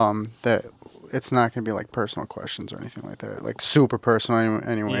that it's not gonna be like personal questions or anything like that, like super personal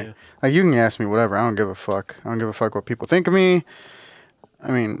anyway. Yeah. Like you can ask me whatever. I don't give a fuck. I don't give a fuck what people think of me.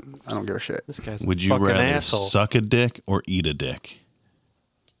 I mean, I don't give a shit. This guy's a Would you fucking rather asshole. suck a dick or eat a dick?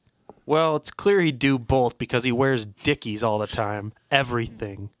 Well, it's clear he'd do both because he wears Dickies all the time.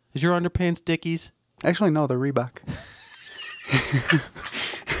 Everything. Is your underpants Dickies? Actually, no, they're Reebok.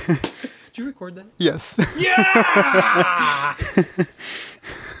 Did you record that? Yes. Yeah!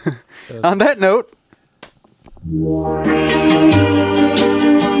 On that note,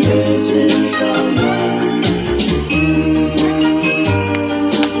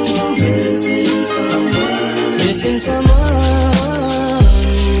 Missing someone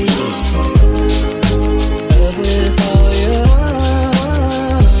with all your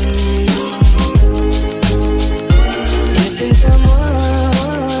heart. Missing someone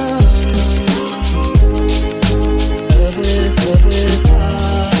with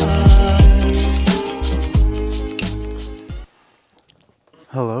heart.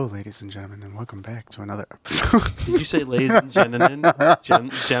 hello, ladies and gentlemen, and welcome back to another episode. Did you say ladies and gentlemen?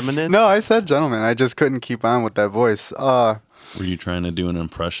 Geminin? No, I said gentlemen. I just couldn't keep on with that voice. Were you trying to do an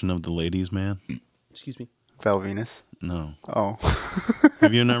impression of the ladies' man? Excuse me. Val Venus. No. Oh.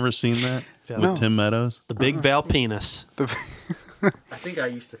 Have you never seen that Val- with No. Tim Meadows? The big Val penis. The- I think I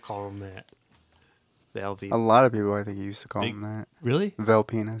used to call him that. Val A lot of people, I think, used to call him that. Really? Val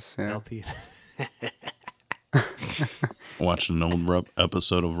Penis, yeah. Val penis. Watched an old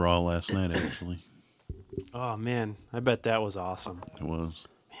episode of Raw last night, actually. Oh, man. I bet that was awesome. It was.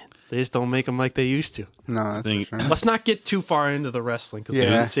 They just don't make them like they used to. No, that's think- for sure. Let's not get too far into the wrestling because Yeah. we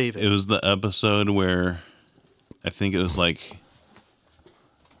didn't save it. It was the episode where I think it was like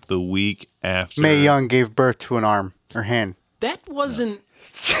the week after. Mae Young gave birth to an arm or hand. That wasn't.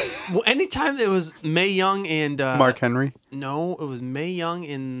 Well, anytime it was Mae Young and Mark Henry. No, it was Mae Young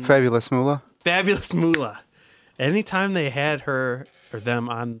and Fabulous Moolah. Fabulous Moolah. Anytime they had her or them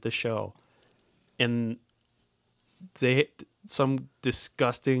on the show, and some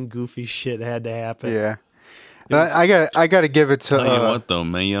disgusting, goofy shit had to happen. Yeah. I got to give it to. Tell you what, though,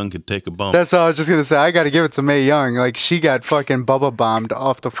 Mae Young could take a bump. That's all I was just gonna say. I got to give it to Mae Young. Like she got fucking Bubba bombed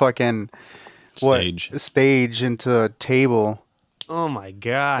off the fucking stage into a table, Oh my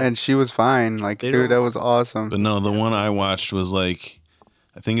god! and she was fine. Like, They dude, don't- that was awesome. But no, the one I watched was like,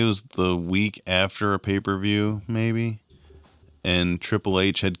 I think it was the week after a pay-per-view, maybe. And Triple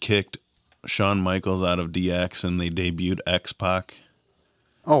H had kicked Shawn Michaels out of DX and they debuted X-Pac.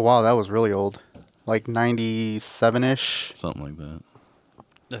 Oh wow, that was really old. Like 97-ish. Something like that.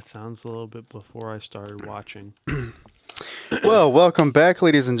 That sounds a little bit before I started watching. Well, welcome back,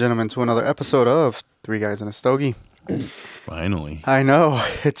 ladies and gentlemen, to another episode of Three Guys and a Stogie. Finally. I know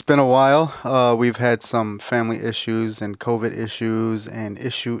it's been a while. We've had some family issues and COVID issues and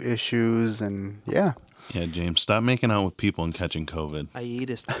issues, and yeah. Yeah, James, stop making out with people and catching COVID.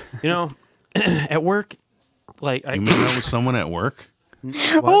 Hiatus. You know, at work, like You made out with someone at work?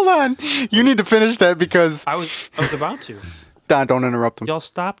 Hold on, you need to finish that because I was about to. Don, don't interrupt him. Y'all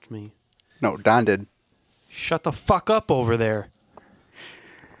stopped me. No, Don did. Shut the fuck up over there.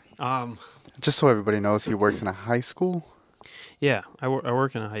 Just so everybody knows, he works in a high school. Yeah, I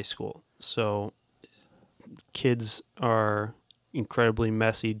work in a high school, so kids are incredibly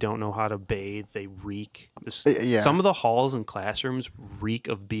messy. Don't know how to bathe. They reek. Yeah. Some of the halls and classrooms reek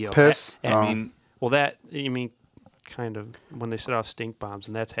of BO. Piss? I Oh. mean, well, that you mean kind of when they set off stink bombs,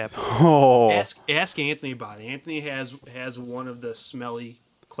 and that's happening. Oh, Ask Anthony about it. Anthony has one of the smelly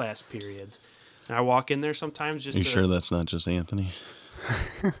class periods, and I walk in there sometimes just. Are you to, sure that's not just Anthony?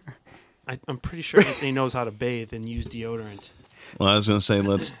 I'm pretty sure Anthony knows how to bathe and use deodorant. Well, I was going to say,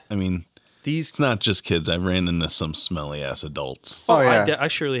 These. it's not just kids. I've ran into some smelly-ass adults. Oh, yeah. I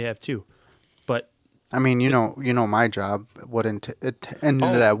surely have too, but I mean, you know my job, what it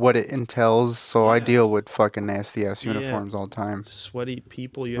Oh. what it entails. So I Yeah. deal with fucking nasty ass Yeah. uniforms all the time. sweaty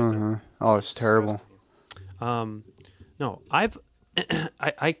people. You have to Uh-huh. Oh, it's terrible. No, I've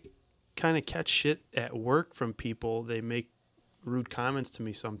I kind of catch shit at work from people. They make rude comments to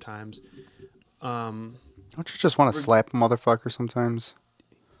me sometimes. Don't you just want to slap a motherfucker sometimes?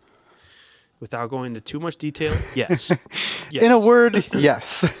 Without going into too much detail, yes. In a word,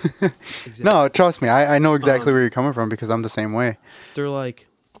 yes. Exactly. No, trust me, I know exactly where you're coming from because I'm the same way. They're like,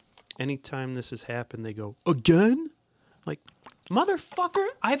 anytime this has happened, they go, again? Like, motherfucker,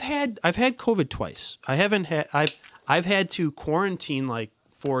 I've had COVID twice. I've had to quarantine like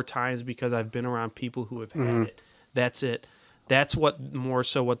 4 times because I've been around people who have had it. That's it. That's what more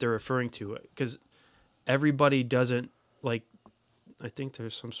so what they're referring to, because everybody doesn't like. I think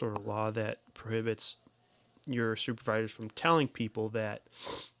there's some sort of law that prohibits your supervisors from telling people that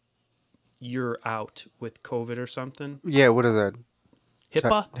you're out with COVID or something. Yeah, what is that?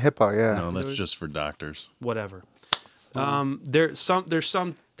 HIPAA, yeah. No, that's just for doctors. Whatever. There's something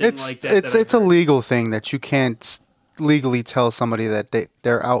It's like that. it's a legal thing that you can't legally tell somebody that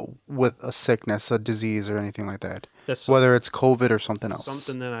they're out with a sickness, a disease, or anything like that. That's whether it's COVID or something else.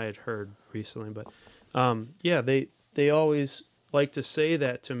 Something that I had heard recently, but yeah, they always like to say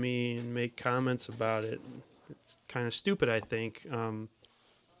that to me and make comments about it. It's kind of stupid, I think.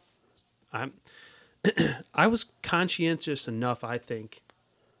 I was conscientious enough, I think,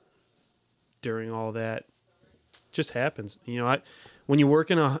 during all that. Just happens, when you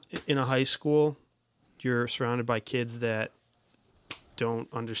work in a high school, you're surrounded by kids that don't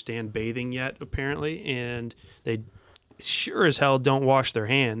understand bathing yet, apparently, and they sure as hell don't wash their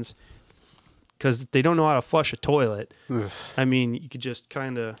hands because they don't know how to flush a toilet. I mean, you could just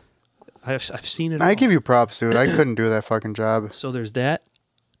kind of. I've seen it. I give you props, dude. I couldn't do that fucking job. So there's that,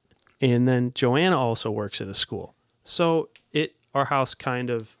 and then Joanna also works at a school. So our house kind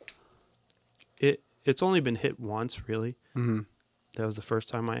of. It's only been hit once, really. Mm-hmm. That was the first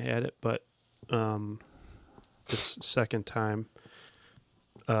time I had it, but this second time,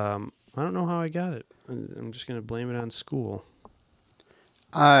 I don't know how I got it. I'm just gonna blame it on school.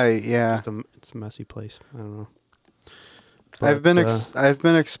 Yeah. It's a messy place. I don't know. But, I've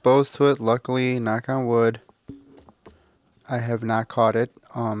been exposed to it. Luckily, knock on wood, I have not caught it.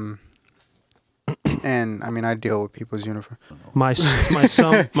 And I mean, I deal with people's uniform. My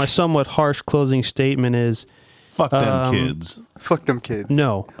somewhat harsh closing statement is, fuck them kids. Fuck them kids.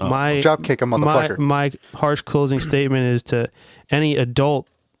 No, my job kick a motherfucker. My harsh closing statement is to any adult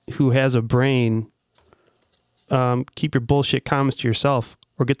who has a brain. Keep your bullshit comments to yourself,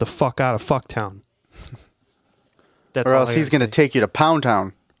 or get the fuck out of Fucktown. That's or else he's gonna take you to Pound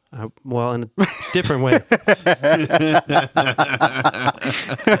Town. Well, in a different way.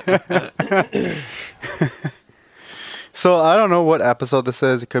 So I don't know what episode this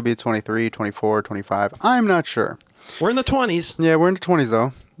is. It could be 23, 24, 25. I'm not sure. We're in the 20s. Yeah, we're in the 20s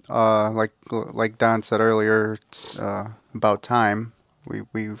though. Like Don said earlier, it's about time.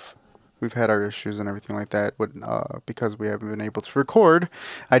 We've had our issues and everything like that, because we haven't been able to record.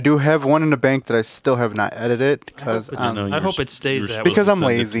 I do have one in the bank that I still have not edited because I hope it stays that way. Because I'm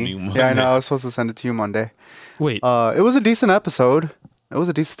lazy. Yeah, I know. I was supposed to send it to you Monday. Wait. It was a decent episode. That was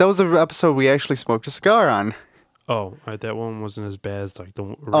the episode we actually smoked a cigar on. Oh, all right, that one wasn't as bad as like the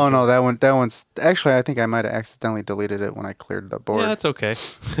original. Oh no, that one's actually, I think I might have accidentally deleted it when I cleared the board. Yeah, that's okay.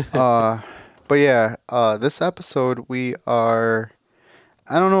 But yeah, this episode we are.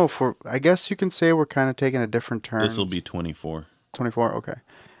 I don't know if I guess you can say we're kind of taking a different turn. This will be 24. 24, okay.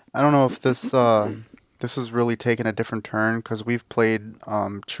 I don't know if this this is really taking a different turn because we've played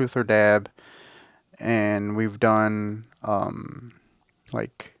Truth or Dab, and we've done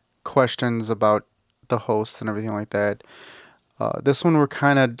like questions about the host and everything like that. This one we're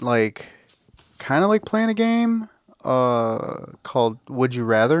kind of like playing a game called Would You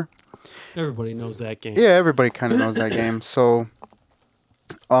Rather. Everybody knows that game. Yeah, everybody kind of knows that game. So.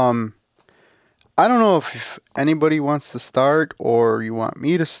 I don't know if anybody wants to start or you want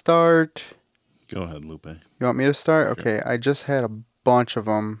me to start. Go ahead, Lupe. You want me to start? Sure. Okay, I just had a bunch of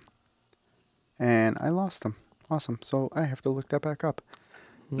them and I lost them. Awesome. So I have to look that back up.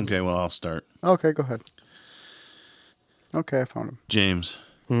 Okay, well, I'll start. Okay, go ahead. Okay, I found them. James.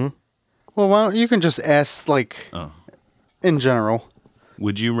 Well, why don't you can just ask, in general.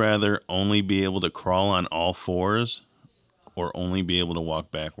 Would you rather only be able to crawl on all fours or only be able to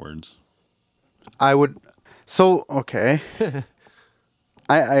walk backwards? I would. So okay.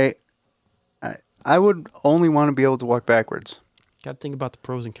 I would only want to be able to walk backwards. Got to think about the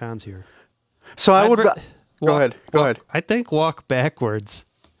pros and cons here. So I would. Go ahead. I think walk backwards.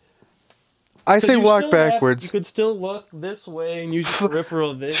 I say walk backwards. You could still look this way and use your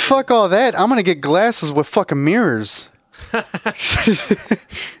peripheral vision. Fuck all that. I'm gonna get glasses with fucking mirrors.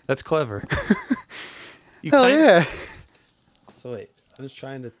 That's clever. Hell yeah. So wait, I'm just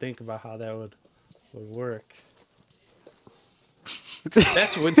trying to think about how that would work.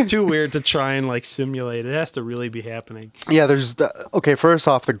 It's too weird to try and simulate. It has to really be happening. Yeah, there's okay. First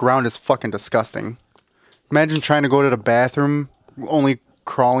off, the ground is fucking disgusting. Imagine trying to go to the bathroom only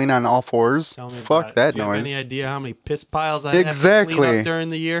crawling on all fours. Fuck that noise. Do you have any idea how many piss piles I have to clean up during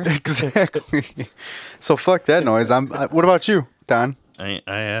the year? Exactly. So fuck that noise. What about you, Don? I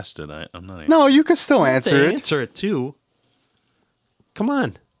asked it. I'm not. No, you can still answer it. Answer it too. Come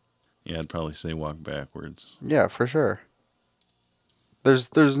on. Yeah, I'd probably say walk backwards. Yeah, for sure.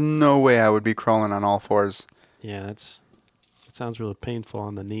 There's no way I would be crawling on all fours. Yeah, that's It sounds really painful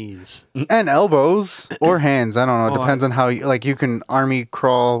on the knees. And elbows or hands. I don't know. It Oh, depends on how you like. You can army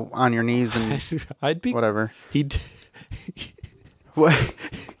crawl on your knees and I'd be whatever. He'd. What?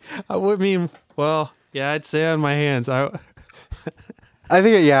 I would mean. Well, yeah, I'd say on my hands. I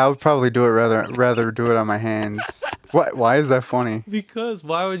think I would probably do it rather do it on my hands. What? Why is that funny? Because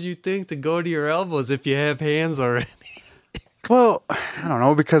why would you think to go to your elbows if you have hands already? Well, I don't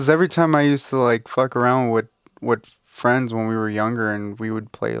know, because every time I used to like fuck around with friends when we were younger and we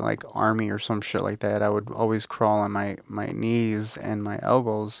would play like army or some shit like that, I would always crawl on my knees and my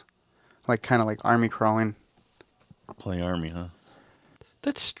elbows, like kind of like army crawling. Play army, huh?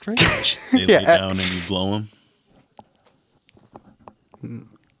 That's strange. They Yeah. lay down and you blow them.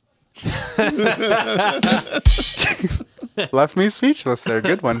 Left me speechless there.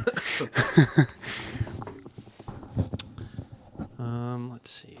 Good one.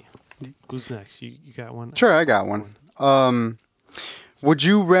 Let's see. Who's next? You got one? Sure, I got one. Would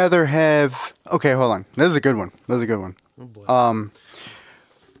you rather have? Okay, hold on. This is a good one. Oh boy.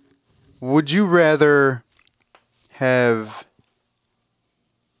 Would you rather have?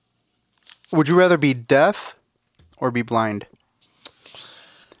 Would you rather be deaf or be blind?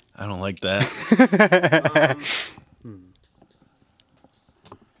 I don't like that.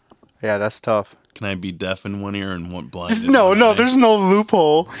 Yeah, that's tough. Can I be deaf in one ear and one blind? in No, one eye? there's no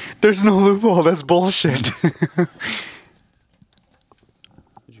loophole. There's no loophole. That's bullshit.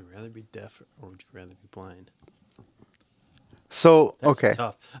 Would you rather be deaf or would you rather be blind? So, That's okay.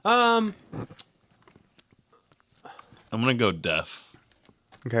 tough. I'm gonna go deaf.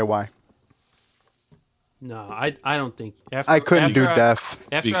 Okay, why? No, I don't think. After, I couldn't do after deaf.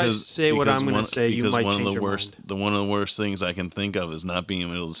 After I say what I'm going to say, you might one change of the your worst, mind. one of the worst things I can think of is not being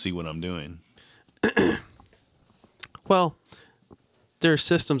able to see what I'm doing. Well, there are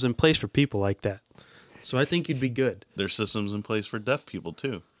systems in place for people like that, so I think you'd be good. There's systems in place for deaf people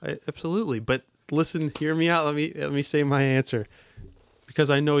too. Absolutely, but listen, hear me out. Let me say my answer,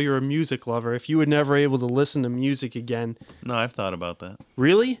 because I know you're a music lover. If you were never able to listen to music again, No, I've thought about that.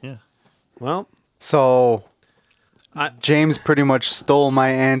 really? Yeah. Well, So, I- James pretty much stole my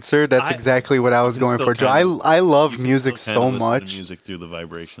answer. That's I- exactly what I was can going still for too. kinda- I love You music still kinda so listen to much. music through the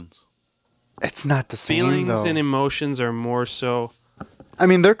vibrations. It's not the same feelings though. and emotions are more so. I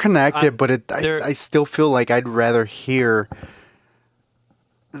mean, they're connected, but they're- I still feel like I'd rather hear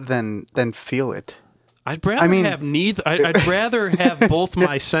than feel it. I'd rather have neither. I'd rather have both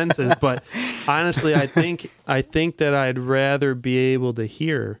my senses, but honestly, I think that I'd rather be able to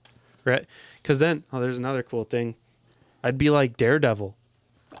hear, right? Because then, there's another cool thing. I'd be like Daredevil.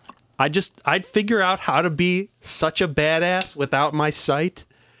 I'd figure out how to be such a badass without my sight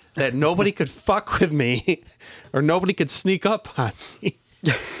that nobody could fuck with me, or nobody could sneak up on me.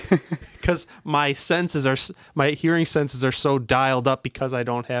 Because my hearing senses are so dialed up because I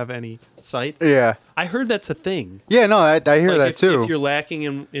don't have any sight. Yeah. I heard that's a thing. Yeah, no, I hear Like, that too. If you're lacking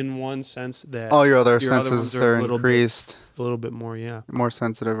in one sense, that All your other ones senses are a little increased, a little bit more. Yeah, more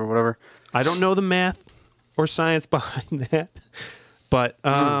sensitive or whatever. I don't know the math or science behind that, but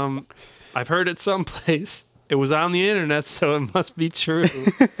I've heard it someplace. It was on the internet, so it must be true.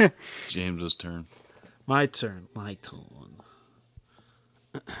 James's turn. My turn.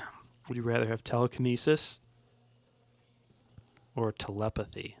 Would you rather have telekinesis or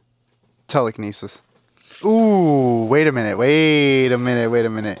telepathy? Telekinesis. Ooh, wait a minute.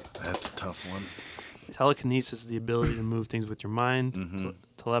 That's a tough one. Telekinesis is the ability to move things with your mind. Mhm.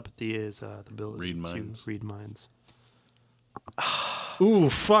 Telepathy is the ability Read to minds. read minds. Ooh,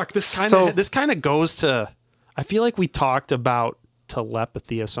 fuck! This kind of goes to. I feel like we talked about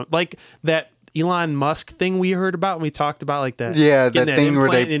telepathy or something like that Elon Musk thing we heard about when we talked about like that. Yeah, getting that thing where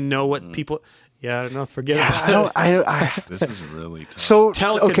implant they- and know what people. Yeah, I don't know. Forget Yeah, about it. This is really tough. So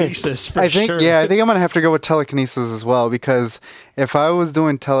Telekinesis, okay. for I think sure. I think I'm gonna have to go with telekinesis as well, because if I was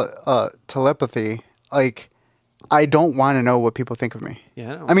doing telepathy, like I don't want to know what people think of me.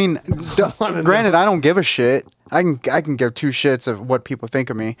 Yeah, I mean, wanna granted, I don't give a shit. I can give two shits of what people think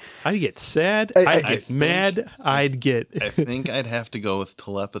of me. I'd get sad. I I'd think- get mad. I'd get. I think I'd have to go with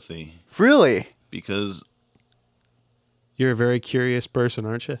telepathy Really? because, You're a very curious person,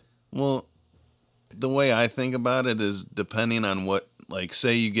 aren't you? well, the way I think about it is depending on what, like,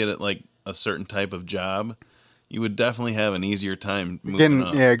 say you get it like a certain type of job, you would definitely have an easier time moving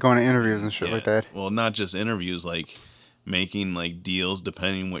up. Going to interviews and shit like that. Well, not just interviews, like making like deals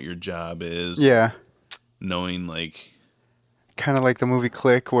depending what your job is. Yeah. Knowing like Kind of like the movie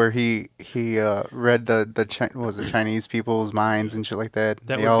Click, where he read the Chinese people's minds and shit like that.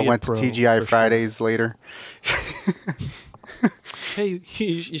 That They would all be a went to pro, TGI for sure. Fridays later. Hey,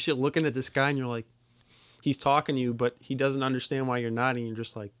 you should looking at this guy and you're like, he's talking to you, but he doesn't understand why you're nodding. You're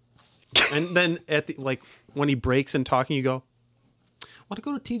just like, and then at the like when he breaks and talking, you go, "Want to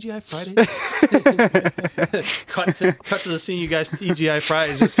go to TGI Fridays?" cut to the scene. You guys TGI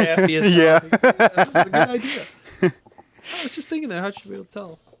Fridays, just happy as hell. Yeah. This is a good idea. I was just thinking that. How should we be able to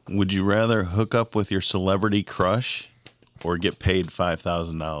tell? Would you rather hook up with your celebrity crush or get paid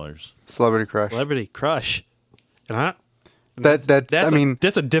 $5,000? Celebrity crush. Celebrity crush, and I. That's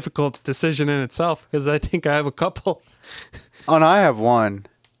That's a difficult decision in itself because I think I have a couple. Oh, no, I have one,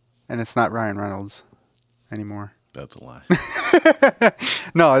 and it's not Ryan Reynolds anymore. That's a lie.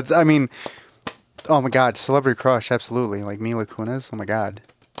 No, oh my God, celebrity crush, absolutely. Like Mila Kunis, oh my God.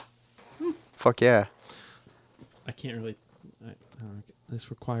 Fuck yeah. I can't really. This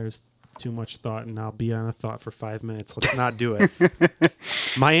requires too much thought, and I'll be on a thought for 5 minutes. Let's not do it.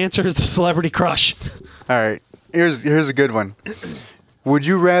 My answer is the celebrity crush. All right, here's a good one. Would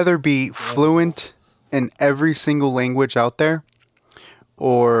you rather be fluent in every single language out there,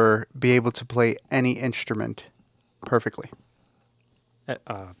 or be able to play any instrument perfectly?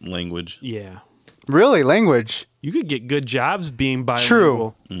 Language. Yeah. Really, language? You could get good jobs being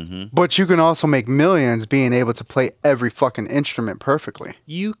bilingual. True. But you can also make millions being able to play every fucking instrument perfectly.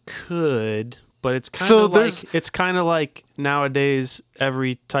 You could, but it's kind So of there's- like it's kind of like nowadays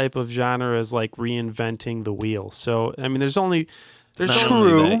every type of genre is like reinventing the wheel. So I mean, there's only Not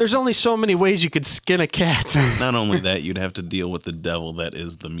only that- there's only so many ways you could skin a cat. Not only that, you'd have to deal with the devil that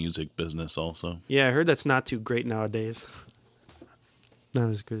is the music business also. Yeah, I heard that's not too great nowadays. Not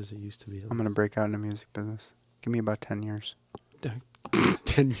as good as it used to be. I'm going to break out in the music business. Give me about 10 years.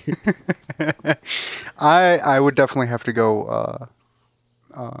 10 years. I would definitely have to go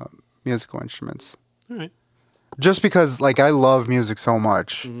musical instruments. All right. Just because, like, I love music so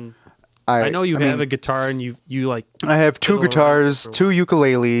much. I know you have mean, a guitar and you like. I have two fiddle around guitars, for- 2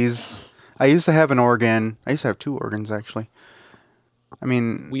 ukuleles. I used to have an organ. I used to have 2 organs, actually. I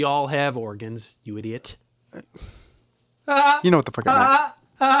mean, We all have organs, you idiot. you know what the fuck I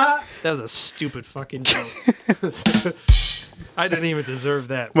meant. That was a stupid fucking joke. I didn't even deserve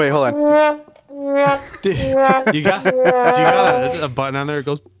that. Wait, hold on. You got a button on there that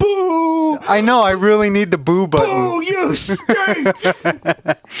goes boo. I know, I really need the boo button. Boo, you stink.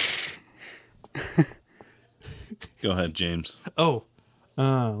 Go ahead, James. Oh,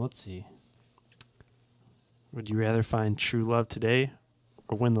 let's see. Would you rather find true love today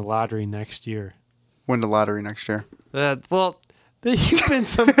or win the lottery next year? Win the lottery next year. Well, you've been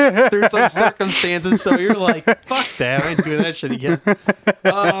through some circumstances, so you're like, fuck that, I ain't doing that shit again.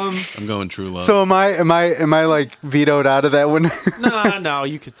 I'm going true love. So am I like vetoed out of that one? No,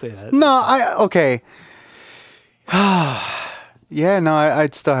 you could say that. No, okay. Yeah, no,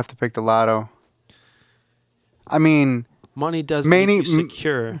 I'd still have to pick the lotto. I mean, Money does Mainly- make you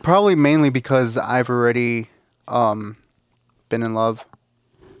secure. probably mainly because I've already been in love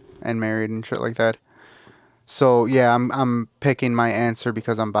and married and shit like that. So yeah, I'm picking my answer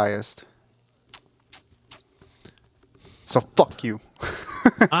because I'm biased. So fuck you.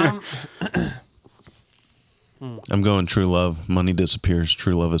 Um, I'm going true love. Money disappears.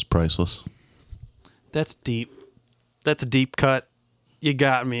 True love is priceless. that's deep. That's a deep cut. You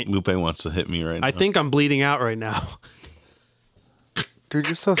got me. Lupe wants to hit me right now. I think I'm bleeding out right now. Dude,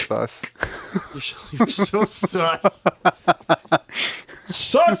 you're so sus. You're so sus.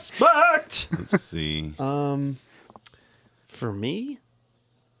 Suspect. Let's see. For me?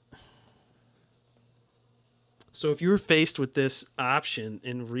 So if you were faced with this option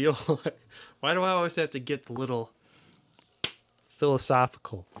in real life, why do I always have to get the little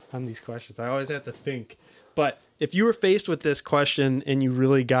philosophical on these questions? I always have to think. But if you were faced with this question and you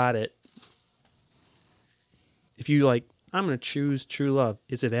really got it, if you like, I'm going to choose true love.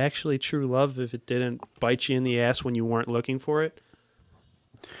 Is it actually true love if it didn't bite you in the ass when you weren't looking for it?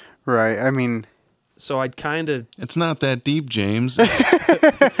 Right. I mean, So I'd kind of... It's not that deep, James.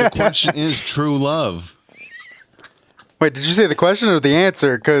 The question is true love. wait, did you say the question or the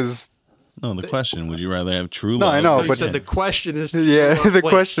answer? Because No, the question. Would you rather have true No, love? I know, No, you but- said the question is... yeah, true love. the Wait,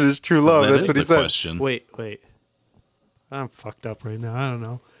 question is true love. That That's is what he the said. question. Wait. I'm fucked up right now. I don't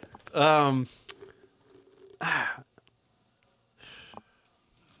know.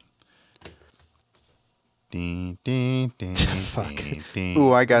 Fuck.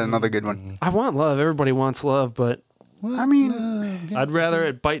 Ooh, I got another good one. I want love. Everybody wants love, but I mean, I'd rather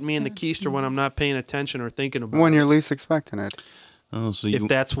it bite me in the keister when I'm not paying attention or thinking about when it. you're least expecting it. Oh, so If you,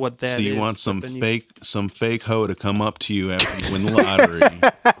 that's what that so is. you want some but then you- fake hoe to come up to you after you win the lottery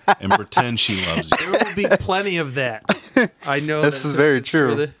and pretend she loves you. There will be plenty of that. I know This that is very for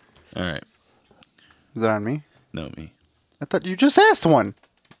true. All right. Is that on me? No, me. I thought you just asked one.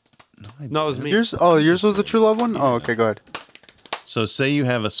 No, it was me. Yours was the true love one? Oh, okay, go ahead. So say you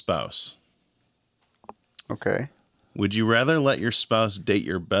have a spouse. Okay. Would you rather let your spouse date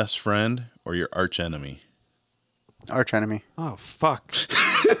your best friend or your arch enemy? Arch enemy. Oh fuck.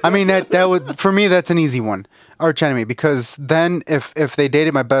 I mean that would for me that's an easy one. Arch enemy, because then if they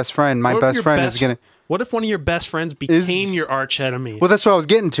dated my best friend, my What if best your friend is gonna. What if one of your best friends became your arch enemy? Well, that's what I was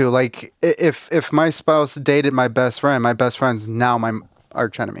getting to. Like if my spouse dated my best friend's now my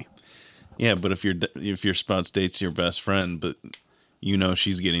arch enemy. Yeah, but if your spouse dates your best friend, but you know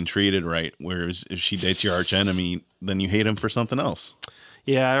she's getting treated right, whereas if she dates your arch enemy, then you hate him for something else.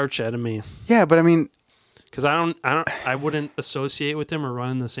 Yeah, arch enemy. Yeah, but I mean, Because I wouldn't associate with him or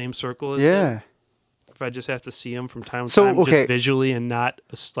run in the same circle as him. yeah. If I just have to see him from time to So, time, okay. just visually and not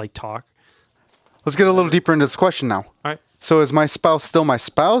like talk. Let's get a little deeper into this question now. All right. So is my spouse still my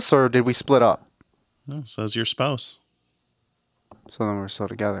spouse, or did we split up? No, it says your spouse. So then we're still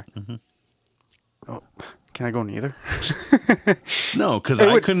together. Mm-hmm. Oh, can I go neither? No, because It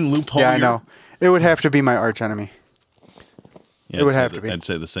I would- couldn't loophole. Yeah, I know. It would have to be my arch enemy. Yeah, It would I'd say have to that- be. I'd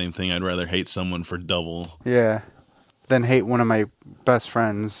say the same thing. I'd rather hate someone for double. Yeah. Then hate one of my best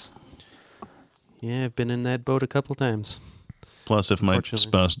friends. Yeah, I've been in that boat a couple times. Plus, if my Unfortunately.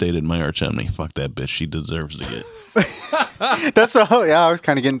 spouse dated my arch enemy, fuck that bitch. She deserves to get. That's what. Yeah, I was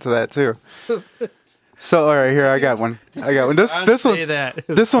kind of getting to that too. So all right, here I got one. This I'd this say one. that. It's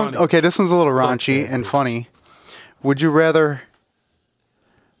This one. funny. Okay, this one's a little raunchy Okay. and funny. Would you rather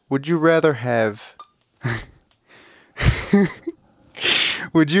have?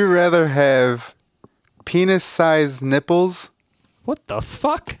 Would you rather have penis-sized nipples What the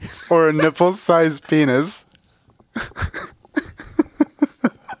fuck? or a nipple-sized penis?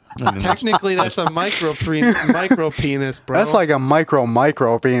 Technically, that's a micro penis, bro. That's like a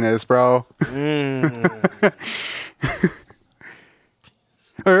micro penis, bro.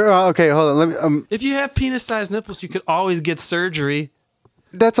 Or okay, hold on. Let me. If you have penis-sized nipples, you could always get surgery.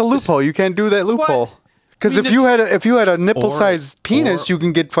 That's a loophole. You can't do that loophole. Because I mean, if you had a nipple-sized penis, or- you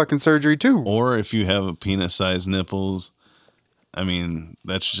can get fucking surgery too. Or if you have a penis-sized nipples, I mean,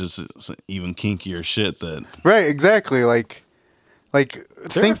 that's just it's even kinkier shit. That Right? Exactly. Like There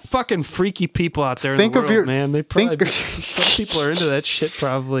think are fucking freaky people out there in think the of world, your- man. They probably think- some people are into that shit.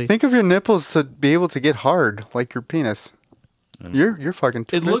 Probably. think of your nipples to be able to get hard like your penis. You're fucking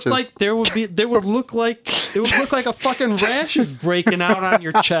 2 It looked inches. like it would look like a fucking rash is breaking out on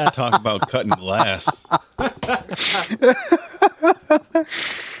your chest. talk about cutting glass.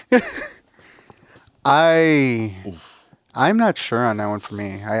 I'm not sure on that one for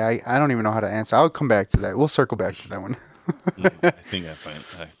me. I don't even know how to answer. I'll come back to that. We'll circle back to that one. I think I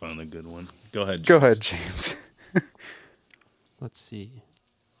found a good one. Go ahead. Go James. ahead, James. Let's see.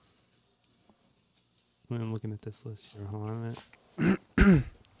 I'm looking at this list here. Hold on a minute.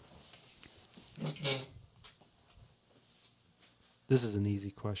 This is an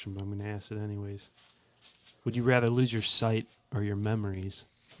easy question, but I'm going to ask it anyways. Would you rather lose your sight or your memories?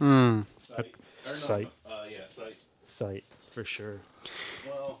 Sight. Yeah, sight. Sight, for sure.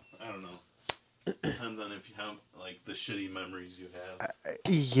 Well, I don't know. Depends on how like the shitty memories you have.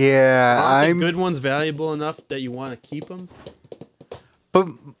 Yeah, Aren't I'm. the good ones valuable enough that you want to keep them? But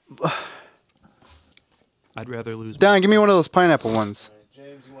I'd rather lose. Don, give me one of those pineapple ones.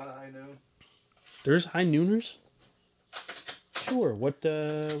 James, you want a high noon? There's high nooners. Sure. What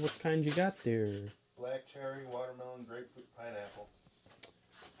kind you got there? Black cherry, watermelon, grapefruit, pineapple.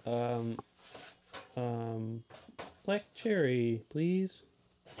 Black cherry, please.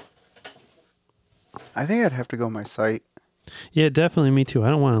 I think I'd have to go my sight. Yeah, definitely me too. I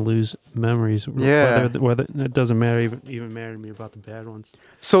don't want to lose memories. Yeah. Whether it doesn't matter even matter to me about the bad ones.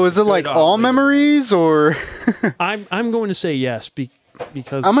 So is it like Good, all later. memories or? I'm going to say yes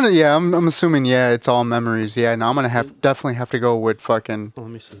because I'm assuming it's all memories. Yeah, no, I'm gonna definitely have to go with fucking let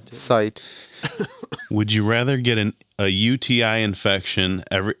me see. Too. sight. Would you rather get a UTI infection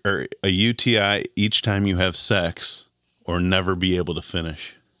or a UTI each time you have sex, or never be able to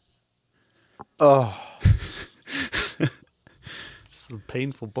finish? Oh, It's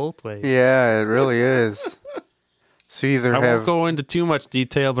painful both ways. yeah, it really is. So you either I have. won't go into too much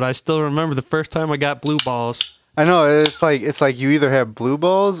detail, but I still remember the first time I got blue balls. I know it's like you either have blue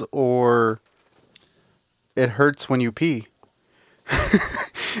balls or it hurts when you pee.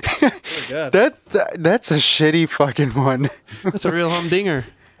 Oh God, That's a shitty fucking one. that's a real humdinger.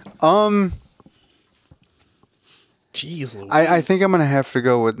 Jeez, Louise. I think I'm gonna have to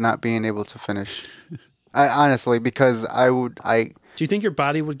go with not being able to finish. I honestly, because I Do you think your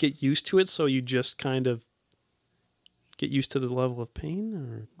body would get used to it, so you just kind of get used to the level of pain,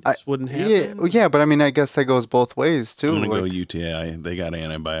 or I- this wouldn't Yeah, happen? well, yeah, but I mean, I guess that goes both ways too. I'm gonna like- go UTI. They got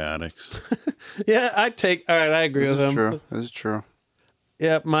antibiotics. Yeah, I'd take. All right, I agree This with is him. true. This is true.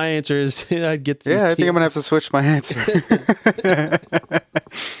 Yeah, my answer is I'd get. The Yeah, I think I'm gonna have to switch my answer.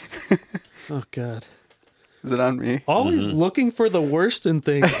 Oh God. Is it on me? Always looking for the worst in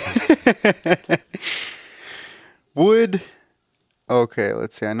things. Would okay,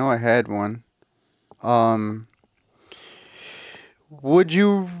 let's see. I know I had one. Would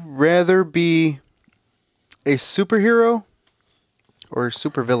you rather be a superhero or a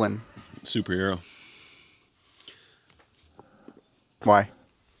supervillain? Superhero. Why?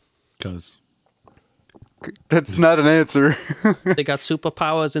 Because That's not an answer. They got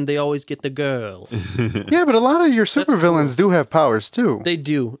superpowers and they always get the girl. Yeah, but a lot of your supervillains do have powers too. They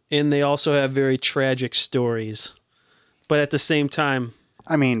do, and they also have very tragic stories. But at the same time,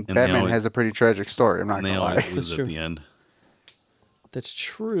 I mean, they Batman always- has a pretty tragic story. I'm not they gonna always lie. lose true. at the end. that's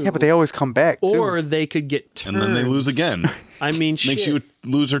true. Yeah, but they always come back too. or they could get turned. And then they lose again. I mean, Makes shit. you a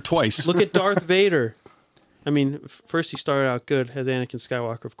loser twice. Look at Darth Vader. I mean, first he started out good as Anakin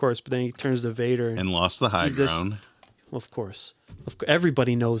Skywalker, of course, but then he turns to Vader. And lost the high He's this- ground. Well, of course.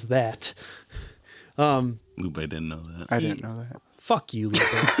 Everybody knows that. Lupe didn't know that. I didn't know Fuck you, Luke.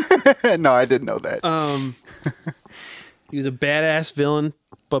 that. No, I didn't know that. He was a badass villain,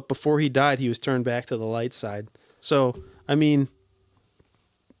 but before he died, he was turned back to the light side. So, I mean,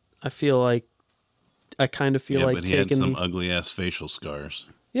 I kind of feel Yeah, like but he had taking. some ugly ass facial scars.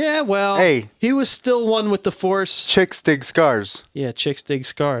 Yeah, well, Hey. he was still one with the Force. Chicks dig scars. Yeah, chicks dig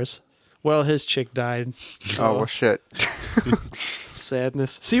scars. Well, his chick died. Oh well, shit.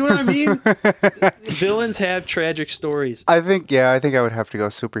 Sadness. See what I mean? Villains have tragic stories. I think I would have to go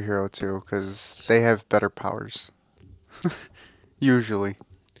superhero too because they have better powers. Usually,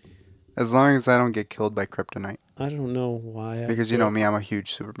 as long as I don't get killed by kryptonite. I don't know why. Because you know me, I'm a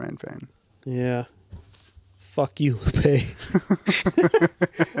huge Superman fan. Yeah. Fuck you, Lupe.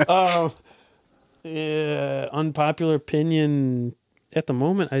 Yeah, unpopular opinion. At the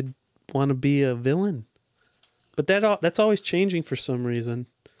moment, I'd want to be a villain, but that's always changing for some reason.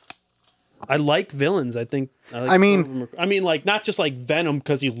 I like villains. I think. I mean- some of them are- like not just like Venom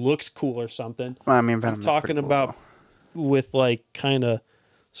because he looks cool or something. I mean, Venom. I'm talking about with like kind of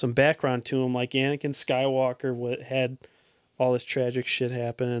some background to him, like Anakin Skywalker had all this tragic shit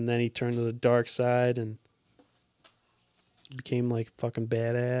happen, and then he turned to the dark side and became like fucking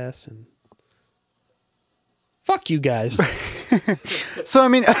badass. And fuck you guys. So I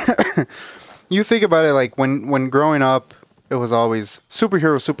mean, you think about it like when growing up, it was always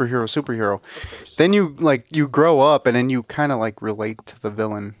superhero, superhero, superhero. Then you grow up and then you kind of like relate to the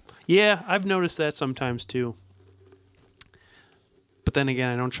villain. Yeah, I've noticed that sometimes too. But then again,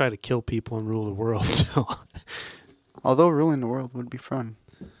 I don't try to kill people and rule the world. So. Although ruling the world would be fun.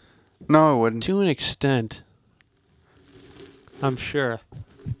 No, it wouldn't. To an extent, I'm sure.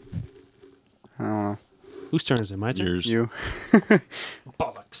 I don't know. Whose turn is it? My turn. Yours. You.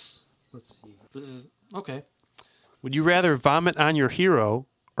 Bollocks. Let's see. This is okay. Would you rather vomit on your hero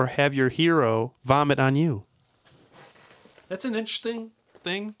or have your hero vomit on you? That's an interesting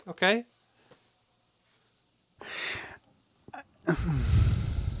thing. Okay.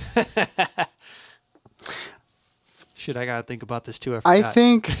 Shit, I gotta think about this too. I forgot.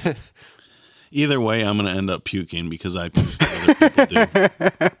 think Either way, I'm gonna end up puking because I puke. Other people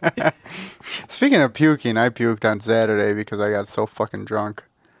do. speaking of puking, I puked on Saturday because I got so fucking drunk.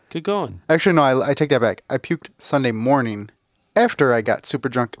 Good going. Actually, no, I take that back. I puked Sunday morning after I got super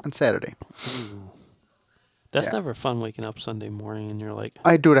drunk on Saturday. That's Yeah. never fun waking up Sunday morning and you're like,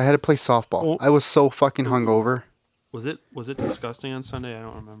 I had to play softball. Oh. I was so fucking hungover was it disgusting on Sunday? I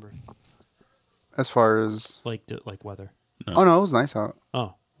don't remember. as far as Like weather. oh no, it was nice out.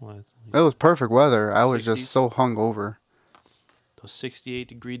 Oh, well, It was perfect weather. I was 60s? just so hungover. those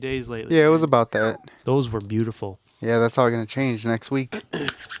 68-degree days lately. Yeah, it was about that. Those were beautiful. Yeah, that's all gonna change next week.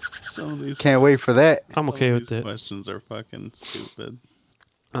 Some of these, Can't wait for that. I'm okay some of with these it. questions are fucking stupid.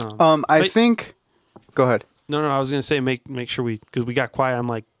 I But- think. Go ahead. No, I was gonna say make sure because we got quiet. I'm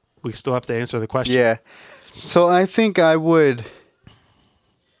like, we still have to answer the question. Yeah. So I think I would.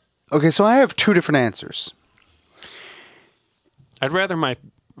 Okay, so I have two different answers. I'd rather my.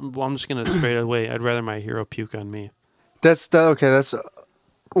 Well, I'm just gonna straight away. I'd rather my hero puke on me. That's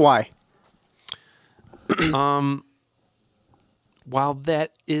why. While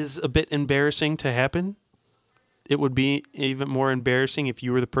that is a bit embarrassing to happen, it would be even more embarrassing if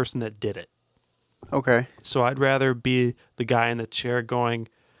you were the person that did it. Okay. So I'd rather be the guy in the chair going,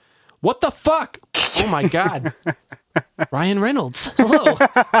 What the fuck? Oh my God. Ryan Reynolds. Hello.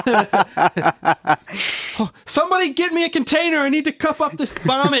 Oh, somebody get me a container. I need to cup up this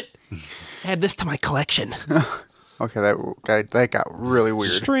vomit. Add this to my collection. Okay, that got really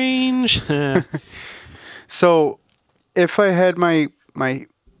weird. Strange. So, if I had my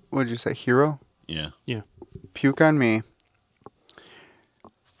what did you say, hero Yeah. Yeah. puke on me,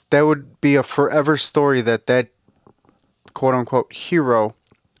 that would be a forever story that quote unquote hero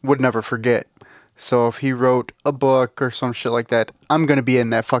would never forget. So if he wrote a book or some shit like that, I'm gonna be in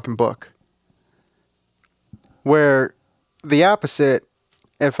that fucking book. Where the opposite,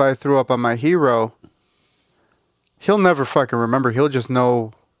 if I threw up on my hero, he'll never fucking remember. He'll just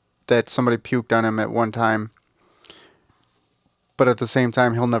know that somebody puked on him at one time. But at the same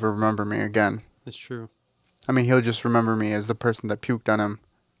time, he'll never remember me again. That's true. I mean, he'll just remember me as the person that puked on him,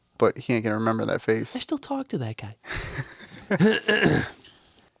 but he ain't gonna remember that I face. still talk to that guy.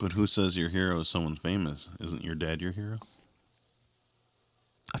 But who says your hero is someone famous? Isn't your dad your hero?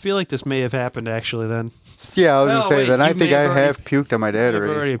 I feel like this may have happened actually then. Yeah, I was Oh, gonna say wait, that. I you think may I have already- have puked on my dad I've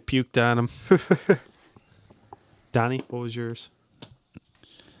already. already puked on him. Donnie, what was yours?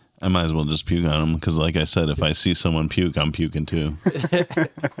 I might as well just puke on him because, like I said, if I see someone puke, I'm puking too.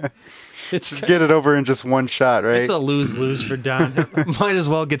 It's Get it over in just one shot, right? It's a lose-lose for Don. Might as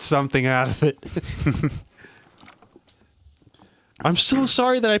well get something out of it. I'm so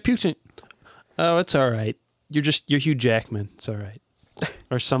sorry that I puked in. Oh, it's all right. You're Hugh Jackman. It's all right.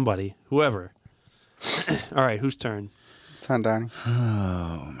 Or somebody. Whoever. All right, whose turn? It's on Donnie.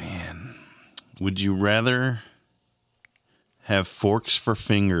 Oh, man. Would you rather have forks for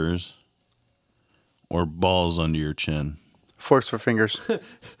fingers or balls under your chin? Forks for fingers.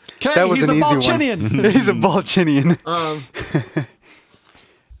 Okay, That was he's an a easy one. Balchinian. He's a Balchinian.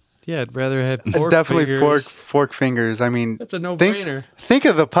 Yeah, I'd rather have fork Definitely fingers. fork fingers. I mean, That's a no-brainer. think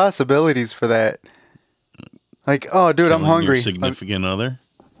of the possibilities for that. Like, oh, dude, I'm Killing hungry. Your significant other?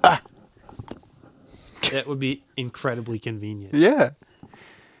 That would be incredibly convenient. Yeah.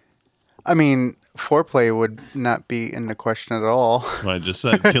 I mean, foreplay would not be in the question at all. Well, I just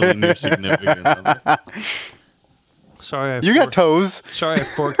said killing your significant other. Sorry, You got toes. Sorry I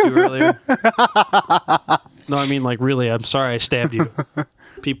forked you earlier. No, I mean, like, really, I'm sorry I stabbed you.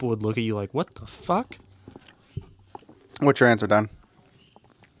 People would look at you like, what the fuck? What's your answer, Don?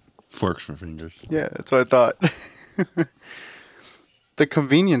 Forks for fingers. Yeah, that's what I thought. The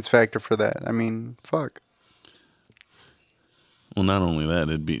convenience factor for that. I mean, fuck. Well, not only that,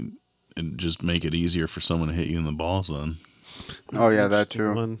 it'd just make it easier for someone to hit you in the balls then. Oh, yeah, that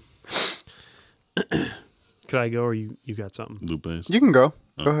too. One. Could I go or you got something? Lupe's. You can go.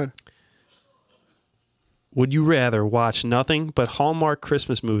 Go ahead. Would you rather watch nothing but Hallmark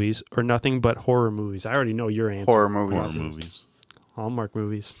Christmas movies or nothing but horror movies? I already know your answer. Horror movies. Horror movies. Hallmark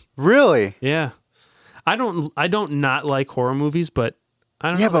movies. Really? Yeah. I don't not like horror movies, but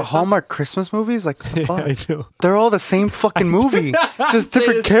I don't Yeah, know. but there's some- Hallmark Christmas movies? Like, what the fuck? I know. They're all the same fucking movie. Just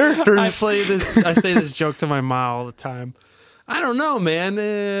different I characters. I say this joke to my mom all the time. I don't know, man.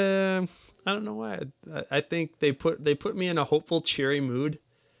 I don't know why. I think they put me in a hopeful, cheery mood.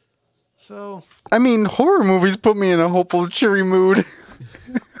 So I mean, horror movies put me in a hopeful, cheery mood.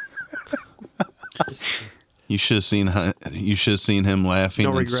 You should have seen him laughing. no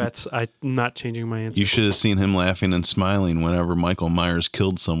and regrets. I'm not changing my answer. You should have seen him laughing and smiling whenever Michael Myers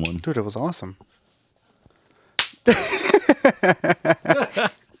killed someone. Dude, it was awesome.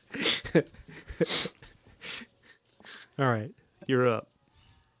 All right, you're up.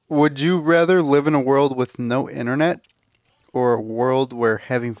 Would you rather live in a world with no internet or a world where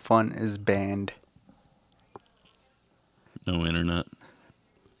having fun is banned? No internet.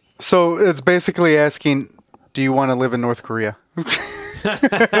 So it's basically asking, do you want to live in North Korea?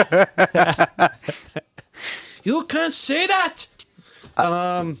 You can't say that.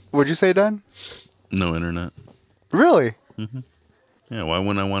 Would you say, Don? No internet. Really? Yeah, why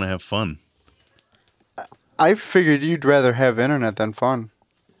wouldn't I want to have fun? I figured you'd rather have internet than fun.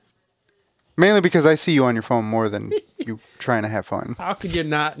 Mainly because I see you on your phone more than you trying to have fun. How could you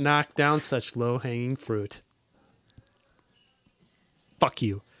not knock down such low-hanging fruit? Fuck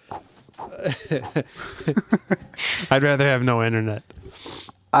you. I'd rather have no internet.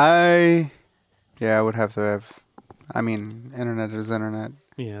 I would have to have. I mean, internet is internet.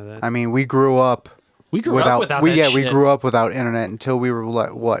 Yeah, that. I mean, we grew up We grew up without that we shit. grew up without internet until we were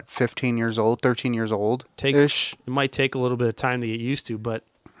like, what, 15 years old, 13 years old ish. It might take a little bit of time to get used to, but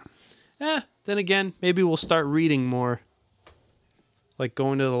then again, maybe we'll start reading more. Like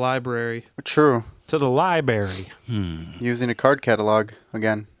going to the library. True. To the library. Using a card catalog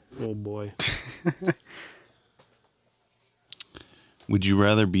again. Oh boy. Would you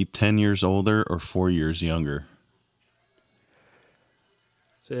rather be 10 years older or 4 years younger?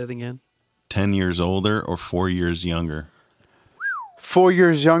 Say that again. 10 years older or 4 years younger? 4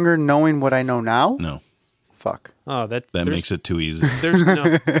 years younger, knowing what I know now? No. Fuck. Oh, That makes it too easy. There's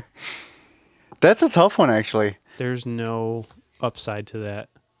no That's a tough one, actually. there's no upside to that.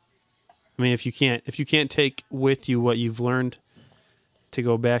 I mean, if you can't take with you what you've learned to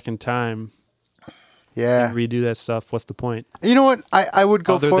go back in time Yeah. and redo that stuff, what's the point? You know what? I would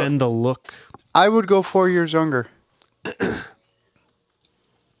go Other for. than the look. I would go 4 years younger.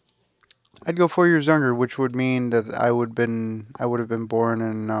 I'd go 4 years younger, which would mean that I would have been born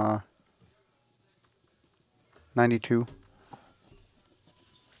in 92.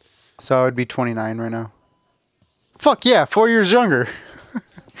 So I would be 29 right now. Fuck yeah, 4 years younger.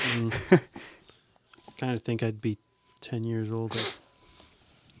 Kind of think I'd be 10 years older.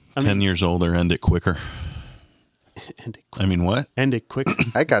 10 years older, end it quicker. End it quick. I mean, what? End it quick.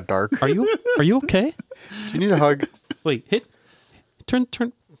 That got dark. Are you okay? You need a hug. Wait, turn.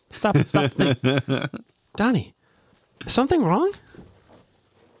 Stop. Donnie, is something wrong?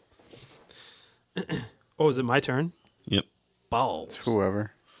 Oh, is it my turn? Yep. Balls.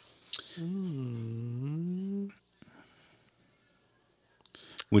 Whoever.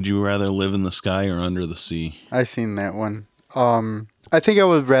 Would you rather live in the sky or under the sea? I seen that one. I think I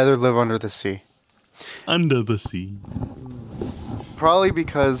would rather live under the sea. Under the sea. Probably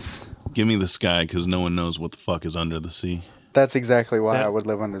because Give me the sky because no one knows what the fuck is under the sea. that's exactly why That- I would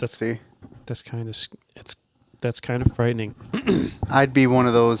live under the that's- sea. That's kind of frightening. I'd be one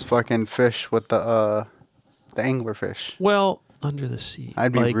of those fucking fish with the anglerfish. Well, under the sea.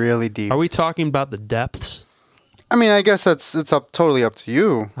 I'd be Like, really deep. Are we talking about the depths? I mean, I guess it's totally up to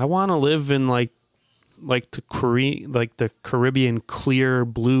you. I want to live in like the Caribbean clear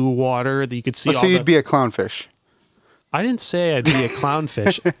blue water that you could see. Oh, so you'd be a clownfish. I didn't say I'd be a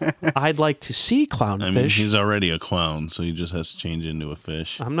clownfish. I'd like to see clownfish. I mean, he's already a clown, so he just has to change into a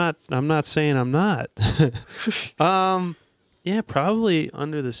fish. I'm not saying I'm not. Yeah, probably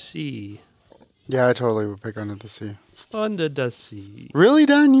under the sea. Yeah, I totally would pick under the sea. Under the sea. Really,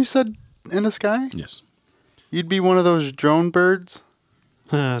 Don? You said in the sky? Yes. You'd be one of those drone birds?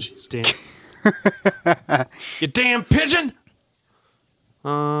 Ah, damn. You damn pigeon.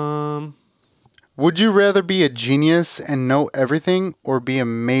 Would you rather be a genius and know everything or be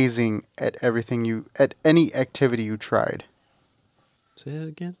amazing at at any activity you tried? Say that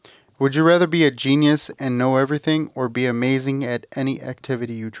again. Would you rather be a genius and know everything or be amazing at any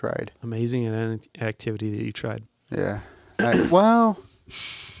activity you tried? Amazing at any activity that you tried. Yeah. Well,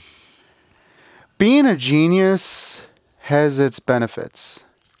 being a genius has its benefits.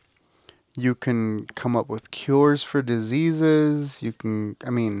 You can come up with cures for diseases.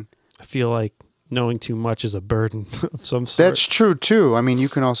 I feel like knowing too much is a burden of some sort. That's true too. I mean, you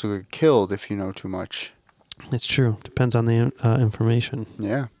can also get killed if you know too much. It's true. Depends on the information.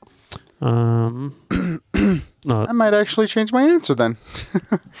 Yeah. No, I might actually change my answer then.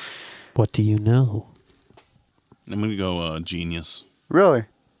 what do you know? I'm going to go genius. Really?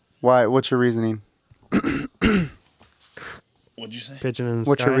 Why? What's your reasoning? What'd you say? Pigeon in the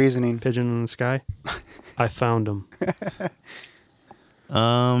What's sky. your reasoning? Pigeon in the sky. I found him.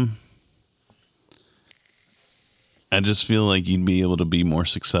 I just feel like you'd be able to be more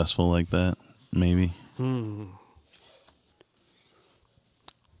successful like that, maybe.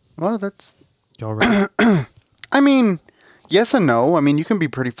 Well, that's... Y'all right? I mean, yes and no. I mean, you can be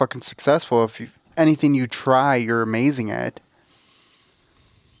pretty fucking successful if anything you try, you're amazing at.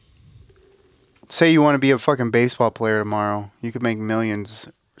 Say you want to be a fucking baseball player tomorrow. You could make millions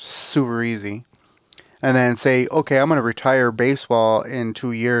super easy. And then say, okay, I'm going to retire baseball in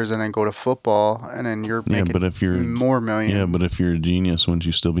 2 years and then go to football. And then you're making but if you're more millions. Yeah, but if you're a genius, wouldn't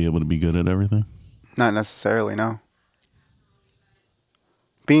you still be able to be good at everything? Not necessarily, no.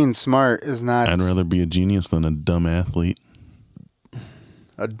 Being smart is not I'd rather be a genius than a dumb athlete.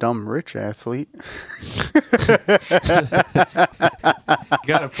 a dumb rich athlete. You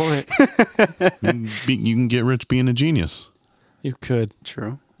got a point. You can get rich being a genius. You could.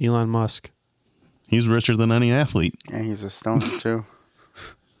 True. Elon Musk. He's richer than any athlete. And he's a stoner too.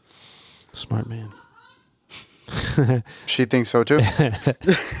 Smart man. She thinks so too.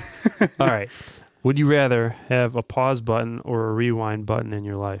 All right. Would you rather have a pause button or a rewind button in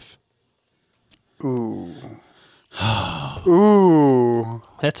your life? Ooh. Ooh.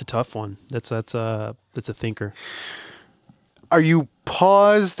 That's a tough one. That's a thinker. Are you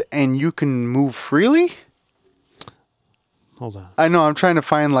paused and you can move freely? Hold on. I know, I'm trying to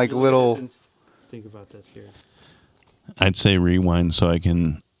find like little... Think about this here. I'd say rewind so I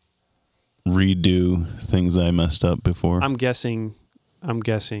can redo things I messed up before. I'm guessing I'm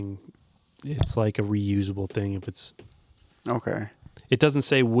guessing it's like a reusable thing. If it's, Okay. it doesn't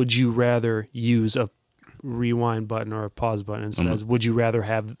say would you rather use a rewind button or a pause button. It says would you rather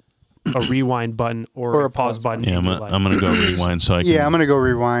have a rewind button or a pause button? Yeah, in I'm your gonna, life? I'm gonna go rewind so I can. Yeah, I'm gonna go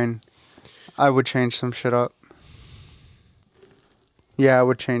rewind. I would change some shit up. Yeah, I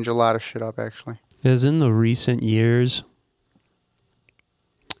would change a lot of shit up actually. As in the recent years,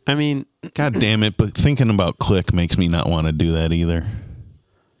 I mean, God damn it! But thinking about click makes me not want to do that either.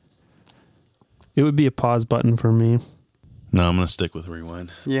 it would be a pause button for me. No, I'm gonna stick with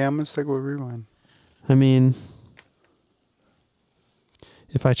rewind. Yeah, I'm gonna stick with rewind. I mean,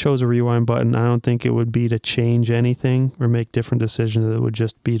 if I chose a rewind button, I don't think it would be to change anything or make different decisions. It would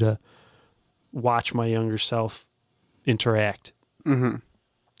just be to watch my younger self interact Mm-hmm.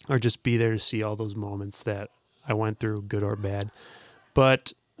 or just be there to see all those moments that I went through, good or bad.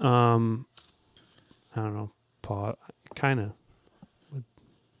 But, I don't know, pause, kind of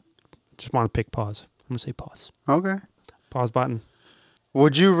just want to pick pause. I'm going to say pause. Okay. Pause button.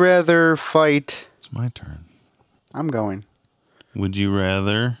 Would you rather fight? It's my turn. I'm going. Would you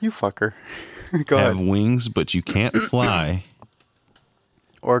rather You fucker. Go have ahead. wings but you can't fly?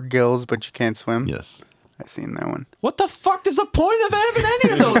 Or gills, but you can't swim. Yes. I seen that one. What the fuck is the point of having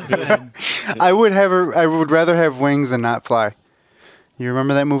any of those then? I would rather have wings and not fly. You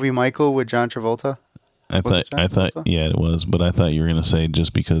remember that movie Michael with John Travolta? I Was it thought. John Travolta? Yeah, it was. But I thought you were gonna say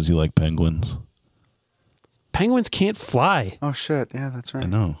just because you like penguins. Penguins can't fly. Oh shit! Yeah, that's I right.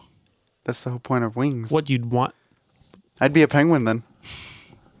 know. That's the whole point of wings. What you'd want. I'd be a penguin then.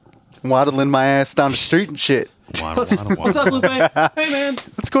 Waddling my ass down the street and shit. Waddle, waddle, waddle. What's up, Lupe? Hey, man.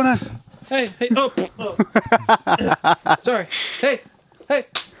 What's going on? Hey. Oh. Sorry. Hey. Let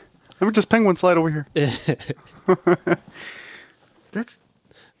me just penguin slide over here. That's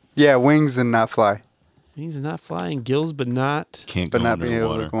Yeah, wings and not fly, means not flying, gills, but not. Can't but go not be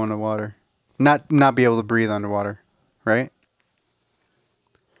able underwater. to go underwater. Not be able to breathe underwater, right?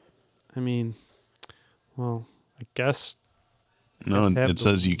 I mean, well, I guess No, Just have it the-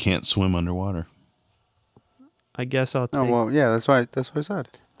 says you can't swim underwater. I'll take. Oh well, yeah. That's why I said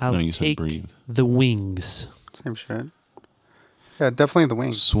I'll No, you said take breathe. the wings. same shit. Yeah, definitely the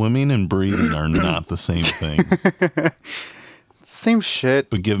wings. Swimming and breathing are not the same thing. Same shit.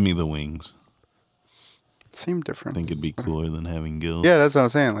 But give me the wings. Same I difference. think it'd be cooler than having gills. Yeah, that's what I'm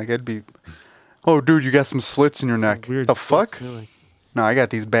saying. Like it'd be. Oh, dude, you got some slits in your neck. Weird The splits, fuck? you know, like, No, I got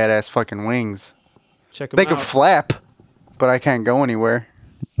these badass fucking wings. check 'em They out. can flap, but I can't go anywhere.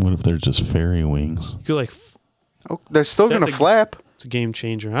 What if they're just fairy wings? You could like. Oh, they're still That's gonna a- flap. It's a game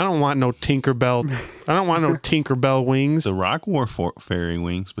changer. I don't want no Tinkerbell. I don't want no Tinkerbell wings. The Rock wore fairy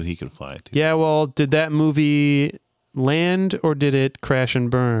wings, but he could fly too. Yeah, well, did that movie land or did it crash and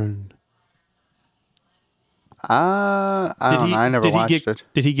burn? I don't know. I never watched it.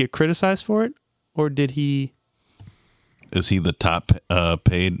 Did he get criticized for it, or did he? Is he the top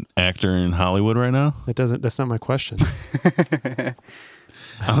paid actor in Hollywood right now? That's not my question.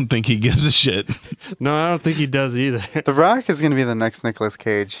 I don't think he gives a shit. No, I don't think he does either. The Rock is gonna be the next Nicolas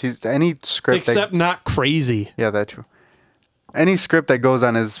Cage. He's any script. Except not crazy. Yeah, that too. Any script that goes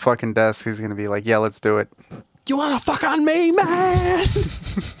on his fucking desk, he's gonna be like, "Yeah, let's do it." You want to fuck on me, man?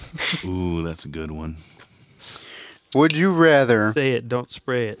 Ooh, that's a good one. Would you rather? Say it, don't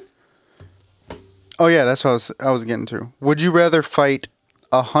spray it. Oh yeah, that's what I was getting to. Would you rather fight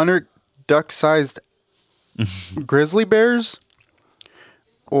 100 duck-sized grizzly bears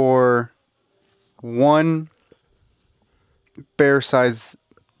or one bear-sized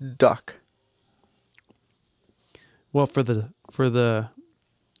duck? Well, for the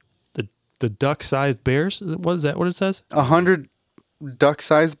duck-sized bears, what is that? What it says? 100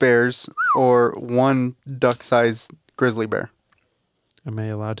 duck-sized bears or one duck-sized grizzly bear? Am I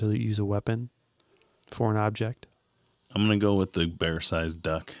allowed to use a weapon for an object? I'm going to go with the bear-sized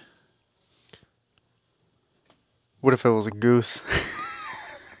duck. What if it was a goose?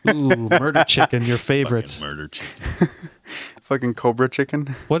 Ooh, murder chicken, your favorites. Fucking murder chicken. Fucking cobra chicken?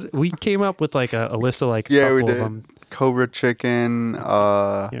 What we came up with like a list of like a Yeah, couple we of did. them. Cobra chicken,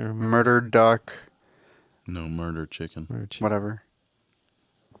 remember. murder duck, No, murder chicken. Murder chicken. whatever.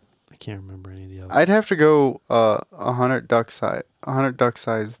 I can't remember any of the others. I'd have to go 100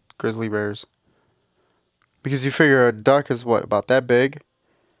 duck-sized grizzly bears. Because you figure a duck is what, about that big?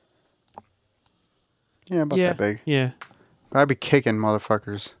 Yeah, about that big. Yeah. I'd be kicking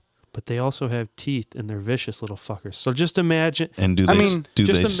motherfuckers. But they also have teeth and they're vicious little fuckers. So just imagine. And do I they mean, do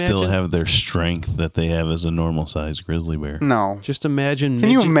just they still imagine- have their strength that they have as a normal-sized grizzly bear? No. Just imagine. Can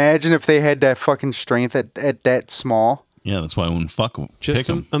you midget- imagine if they had that fucking strength at that small? Yeah, that's why I wouldn't fuck 'em. Just Pick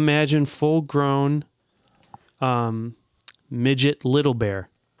 'em. imagine full-grown Midget Little Bear.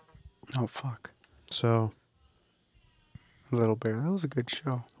 Oh fuck, So Little Bear. That was a good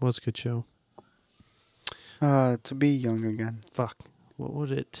show. it was a good show. To be young again. Fuck. What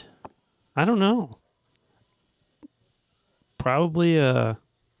would it? I don't know. Probably I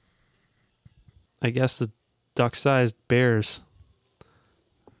guess the duck-sized bears.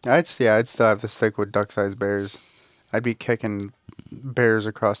 I'd still have to stick with duck-sized bears. I'd be kicking bears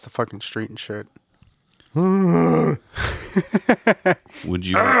across the fucking street and shit. Would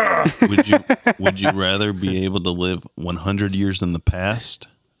you rather be able to live 100 years in the past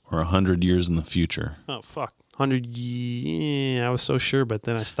or 100 years in the future? Oh fuck. 100. Yeah, I was so sure, but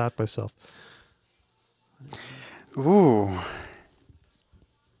then I stopped myself. Ooh.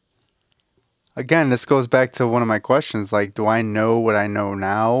 Again, this goes back to one of my questions. Like, do I know what I know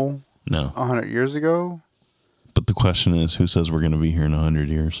now No. 100 years ago? But the question is, who says we're going to be here in 100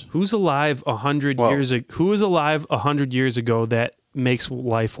 years? Who's alive 100 Well- years ago? Who was alive 100 years ago that makes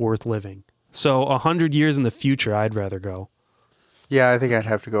life worth living? So 100 years in the future, I'd rather go. Yeah, I think I'd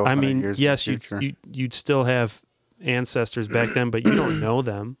have to go. I 100 mean, years yes, in the future. you'd still have ancestors back then, but you don't know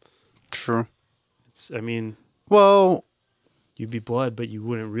them. True. I mean, Well, you'd be blood, but you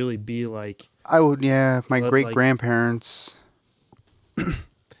wouldn't really be like, I would. Yeah, my But, great like- grandparents.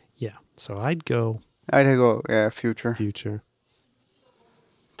 yeah. So I'd go I'd go. Yeah, future. future.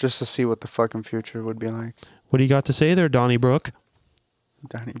 Just to see what the fucking future would be like. What do you got to say there, Donnybrook?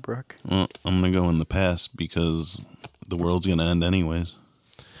 Donnybrook. Well, I'm going to go in the past because the world's going to end anyways.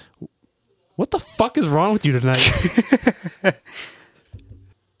 What the fuck is wrong with you tonight?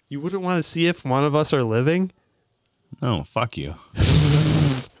 You wouldn't want to see if one of us are living? No, fuck you.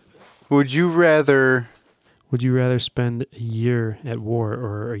 Would you rather? Would you rather spend a year at war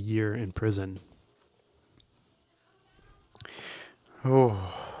or a year in prison?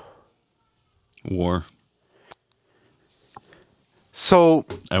 Oh. War. So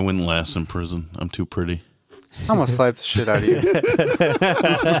I wouldn't last in prison. I'm too pretty. I'm gonna slap the shit out of you.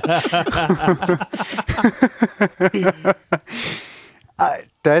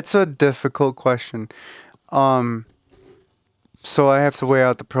 That's a difficult question. So I have to weigh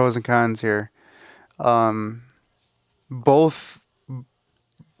out the pros and cons here. Both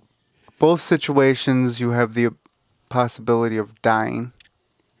situations, you have the possibility of dying.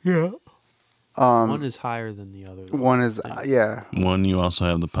 Yeah. Um, One is higher than the other. though. one is yeah, One, you also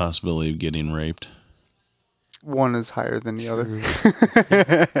have the possibility of getting raped. one is higher than the other.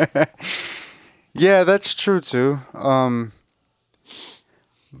 Yeah, that's true too.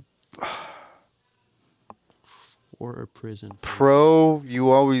 Or a prison. Pro,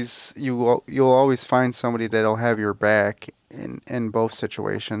 you'll always find somebody that'll have your back in both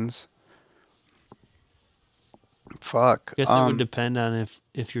situations. Fuck. I guess it would depend on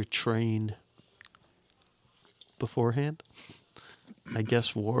if you're trained beforehand. I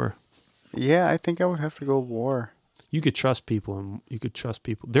guess war. Yeah, I think I would have to go war. You could trust people, and you could trust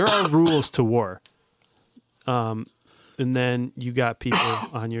people. There are rules to war. And then you got people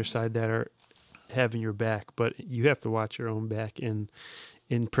on your side that are having your back, but you have to watch your own back in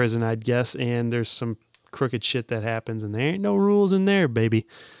prison, I'd guess. And there's some crooked shit that happens, and there ain't no rules in there, baby.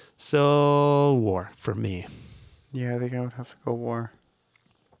 So war for me. Yeah, I think I would have to go war.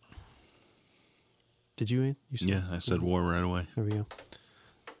 Did you, Ian? You said Yeah, I said war right away. There we go.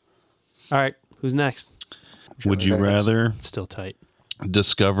 All right, who's next? Would you rather It's still tight.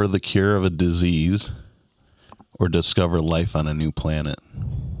 discover the cure of a disease or discover life on a new planet?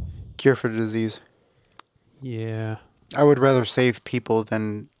 Cure for the disease. Yeah. I would rather save people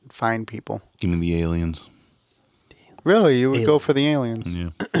than find people. Give me the aliens. Really, you would go Aliens. for the aliens?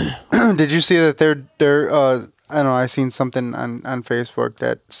 Yeah. Did you see that they're I don't know, I seen something on Facebook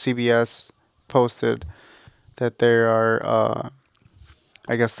that CBS posted that there are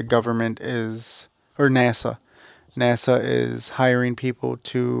I guess the government is, or NASA is hiring people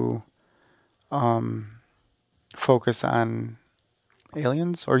to focus on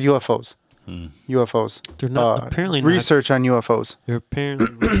aliens or UFOs. UFOs. They're not apparently not. research on UFOs. They're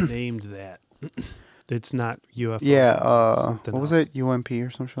apparently renamed that. It's not UFO. Yeah, it's something what was else. it? UMP or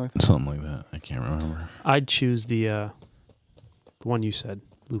something like that? Something like that. I can't remember. I'd choose the one you said,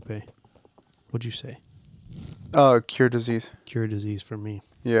 Lupe. What'd you say? Cure disease. Cure disease for me.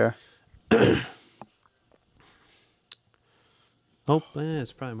 Yeah. Oh,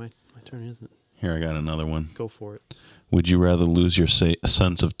 it's probably my turn, isn't it? Here, I got another one. Go for it. Would you rather lose your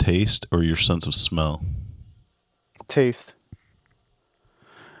sense of taste or your sense of smell? Taste.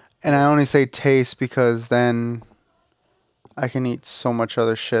 And I only say taste because then I can eat so much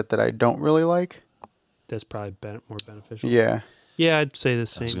other shit that I don't really like. That's probably more beneficial. Yeah. Yeah, I'd say the I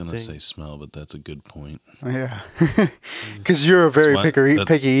same was gonna thing. say smell, but that's a good point. Yeah. Because you're a very That's why-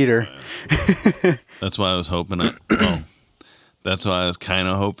 picky eater. That's why I was hoping. Well, that's why I was kind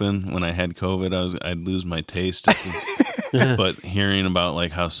of hoping when I had COVID, I'd lose my taste. But hearing about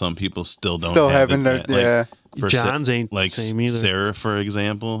like how some people still don't Still have having it, to, like, yeah. for John's ain't like same either. Sarah, for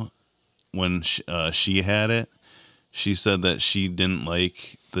example, when she had it, she said that she didn't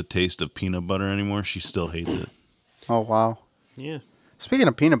like the taste of peanut butter anymore. She still hates it. Oh, wow. Yeah. Speaking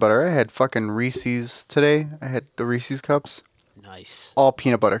of peanut butter, I had fucking Reese's today. I had the Reese's cups. Nice. All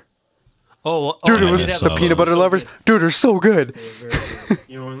peanut butter. Oh, Dude, I it was just the saw peanut those. butter lovers. Dude, they're so good.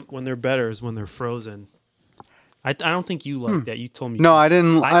 You know, when they're better is when they're frozen. I don't think you like that. You told me. No, I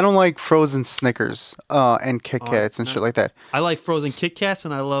didn't. I don't like frozen Snickers and Kit Oh, Kats and no. shit like that. I like frozen Kit Kats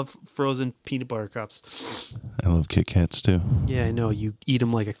and I love frozen peanut butter cups. I love Kit Kats too. Yeah, I know. You eat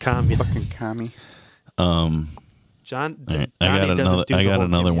them like a communist. Commie. John, All right, Johnny I got doesn't another. do I the got whole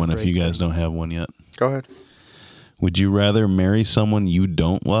another give me a one. If break you guys thing. don't have one yet, Go ahead. would you rather marry someone you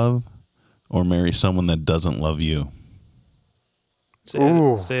don't love, or marry someone that doesn't love you?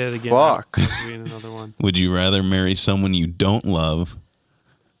 Ooh, say it again. fuck. I'll read another one. Would you rather marry someone you don't love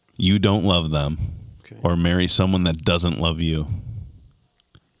them, Okay. or marry someone that doesn't love you?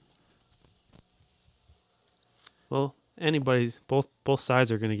 Well, both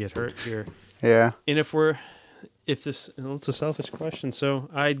sides are going to get hurt here. Yeah. And if this, it's a selfish question, so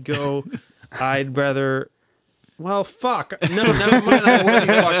I'd rather. Well, fuck. No, never mind. I wouldn't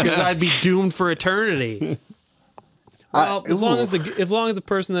fuck because I'd be doomed for eternity. Well, as long as the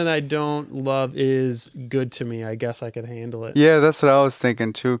person that I don't love is good to me, I guess I could handle it. Yeah, that's what I was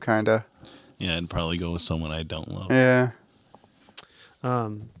thinking too, kind of. Yeah, I'd probably go with someone I don't love. Yeah.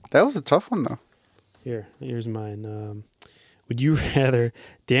 That was a tough one, though. Here's mine. Would you rather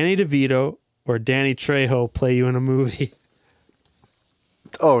Danny DeVito or Danny Trejo play you in a movie?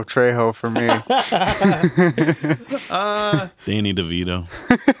 Oh, Trejo for me. Danny DeVito.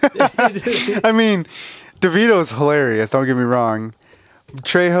 I mean, DeVito's hilarious, don't get me wrong.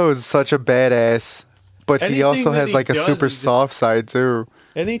 Trejo is such a badass, but he Anything also that has he like a does super is just- soft side, too.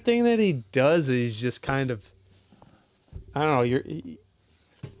 Anything that he does is just kind of, I don't know.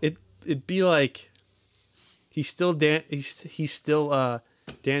 It'd be like he's still Danny Trejo.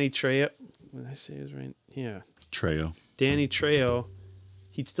 What did I say is right? Yeah, Trejo. Danny Trejo.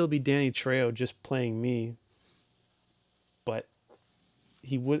 He'd still be Danny Trejo, just playing me. But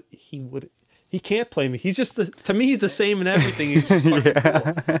he can't play me. He's just to me he's the same in everything. He's just fucking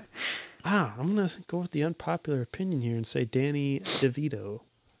cool. I'm gonna go with the unpopular opinion here and say Danny DeVito.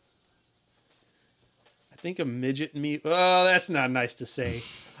 I think a midget me. Oh, that's not nice to say.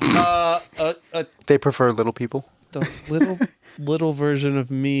 They prefer little people. The little version of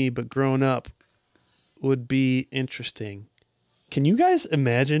me, but grown up, would be interesting. Can you guys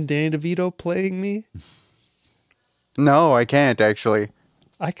imagine Danny DeVito playing me? No, I can't, actually.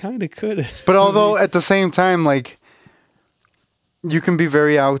 I kind of could. But although at the same time, like, you can be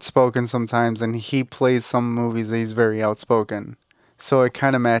very outspoken sometimes, and he plays some movies that he's very outspoken. So it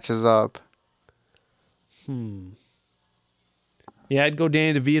kind of matches up. Yeah, I'd go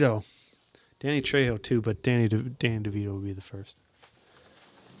Danny DeVito. Danny Trejo too, but Danny DeVito would be the first.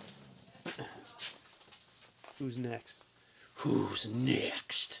 Who's next?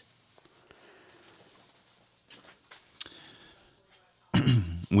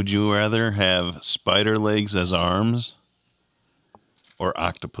 Would you rather have spider legs as arms or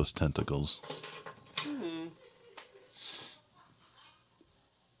octopus tentacles?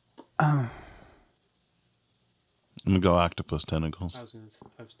 I'm gonna go octopus tentacles.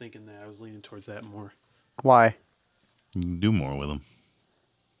 I was thinking that. I was leaning towards that more. Why? You can do more with them.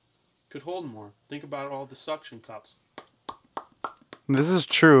 Could hold more. Think about all the suction cups. This is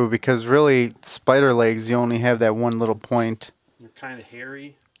true, because really, spider legs, you only have that one little point. You're kind of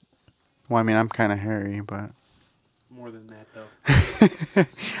hairy. Well, I mean, I'm kind of hairy, but More than that, though.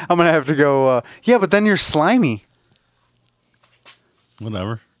 I'm going to have to go, yeah, but then you're slimy.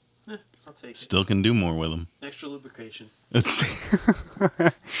 Whatever. I'll take it. Still can do more with them. Extra lubrication. Yeah,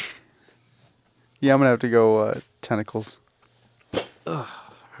 I'm going to have to go tentacles.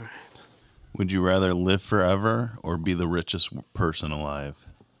 Would you rather live forever or be the richest person alive?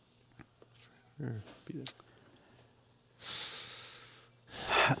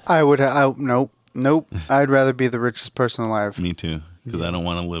 Nope. I'd rather be the richest person alive. Me too, because I don't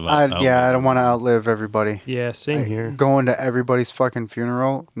want to live I out. don't want to outlive everybody. Yeah, same here. Going to everybody's fucking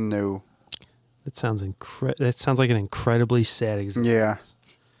funeral? No. That sounds That sounds like an incredibly sad existence.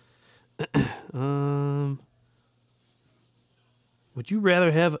 Yeah. Would you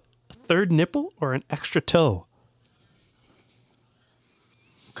rather have a third nipple or an extra toe?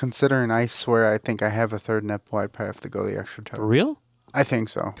 considering I swear I think I have a third nipple, I'd probably have to go the extra toe. For real? I think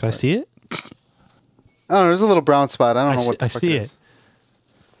so. Can I see it? Oh, there's a little brown spot. I don't know what the I fuck see it it. is.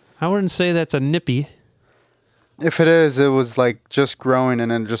 I wouldn't say that's a nippy. If it is, it was like just growing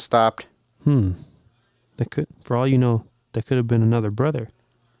and then just stopped. That could, for all you know, that could have been another brother.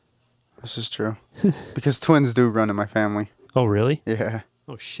 This is true. Because twins do run in my family. Oh, really? Yeah.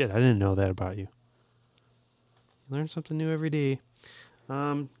 Oh, shit. I didn't know that about you. Learn something new every day.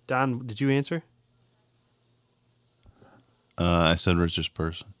 Don, did you answer? I said richest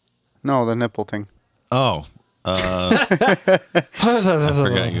person. No, the nipple thing. Oh, I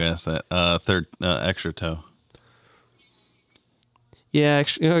forgot you asked that. Third extra toe. Yeah,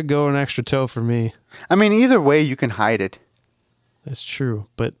 go an extra toe for me. I mean, either way, you can hide it. That's true.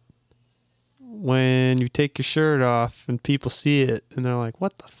 But when you take your shirt off and people see it and they're like,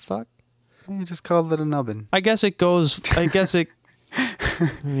 what the fuck? You just called it a nubbin. I guess it goes, I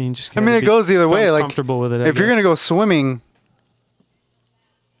mean, just. I mean, it goes either way. Like, comfortable with it. if you're going to go swimming,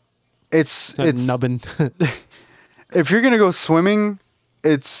 it's nubbin. if you're going to go swimming,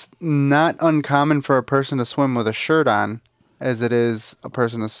 it's not uncommon for a person to swim with a shirt on as it is a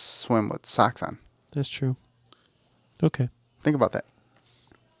person to swim with socks on. That's true. Okay. Think about that.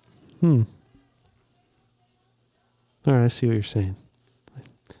 All right, I see what you're saying.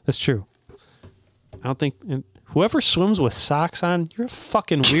 That's true. I don't think whoever swims with socks on, you're a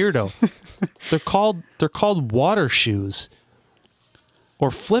fucking weirdo. They're called water shoes or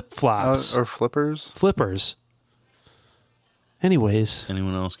flip flops Or flippers. flippers. Anyways,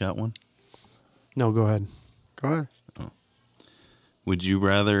 Anyone else got one? no, go ahead. Go ahead. Would you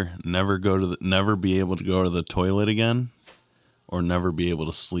rather never be able to go to the toilet again, or never be able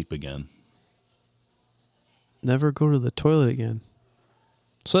to sleep again? Never go to the toilet again.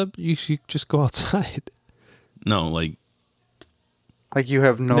 So you should just go outside. No, like Like you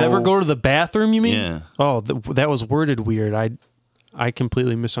have no. Never go to the bathroom, you mean? Yeah. Oh, that was worded weird. I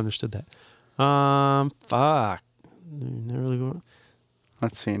completely misunderstood that. Fuck. Never really go.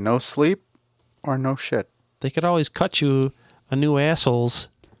 Let's see. No sleep or no shit. They could always cut you a new assholes.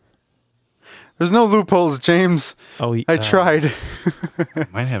 There's no loopholes, James. Oh, I tried.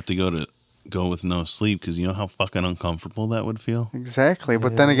 might have to go with no sleep because you know how fucking uncomfortable that would feel. Exactly.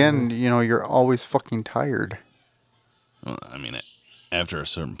 But then again, you're always fucking tired. Well, I mean, after a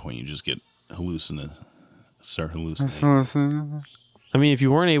certain point, you just get start hallucinating. I mean, if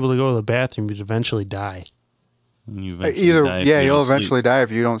you weren't able to go to the bathroom, you'd eventually die. And you eventually die if you you'll don't sleep. eventually die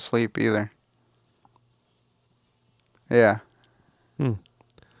if you don't sleep either. Yeah.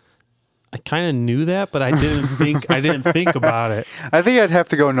 I kind of knew that, but I didn't think about it. I think I'd have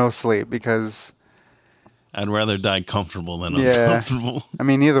to go no sleep because, I'd rather die comfortable than Yeah. uncomfortable. I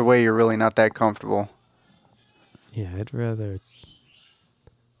mean, either way, you're really not that comfortable. Yeah, I'd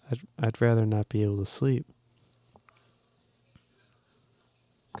rather not be able to sleep.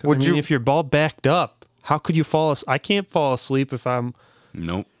 'Cause, Would you- if you're all backed up, how could you fall asleep? I can't fall asleep if I'm.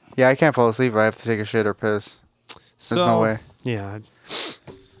 Nope. Yeah, I can't fall asleep if I have to take a shit or piss. There's no way. Yeah, I'd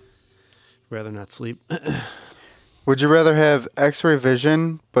rather not sleep. Would you rather have X-ray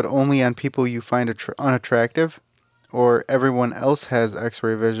vision, but only on people you find unattractive, or everyone else has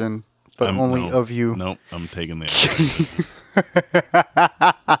X-ray vision, but only no, of you? Nope. I'm taking the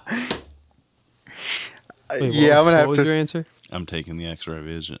Yeah, I'm gonna what have was to. your answer? I'm taking the X-ray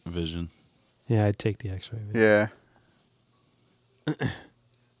vision. Yeah, I'd take the X-ray. Yeah.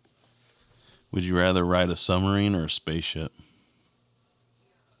 Would you rather ride a submarine or a spaceship?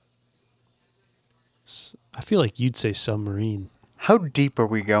 I feel like you'd say submarine. How deep are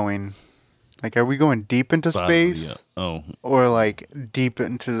we going? Like, are we going deep into Bottom of the space, or or like deep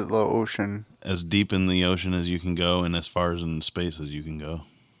into the ocean? as deep in the ocean as you can go, and as far as in space as you can go.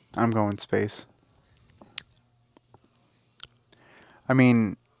 I'm going space. I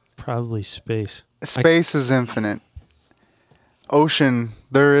mean, Probably space. space is infinite. Ocean,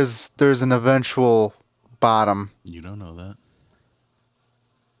 there's an eventual bottom. You don't know that.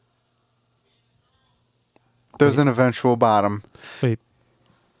 There's an eventual bottom. Wait,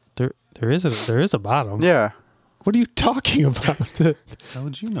 there is a bottom. Yeah. What are you talking about? How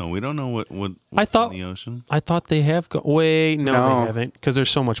would you know? We don't know what's I thought- in the ocean. I thought they have. Wait, no, No. they haven't, because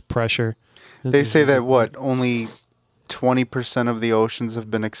there's so much pressure. They say that only 20% of the oceans have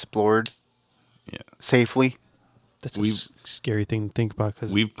been explored Yeah. safely. That's We've- scary thing to think about,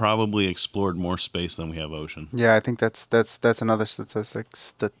 because We've probably explored more space than we have ocean. Yeah, I think that's another statistic.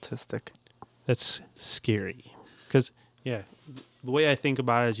 that's scary. Because the way I think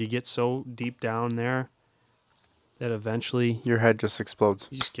about it is, you get so deep down there that eventually Your head just explodes.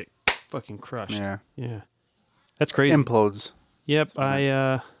 you just get fucking crushed. Yeah. Yeah. That's crazy. Implodes. Yep,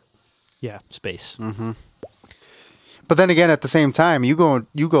 space. But then again, at the same time, you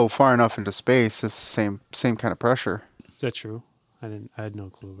go far enough into space, it's the same kind of pressure, Is that true? I had no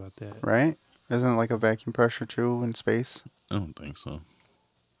clue about that. right? Isn't it like a vacuum pressure too in space? I don't think so.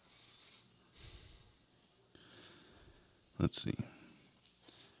 Let's see. It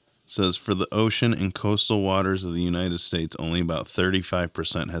says for the ocean and coastal waters of the United States, only about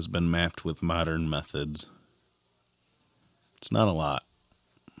 35% has been mapped with modern methods. It's not a lot.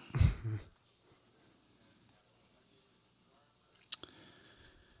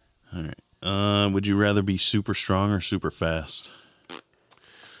 All right. Would you rather be super strong or super fast?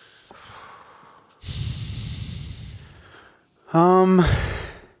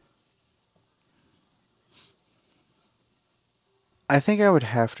 I think I would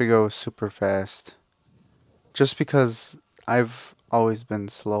have to go super fast. Just because I've always been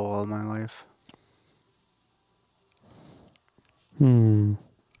slow all my life. And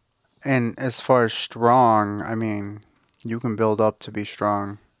as far as strong, I mean, you can build up to be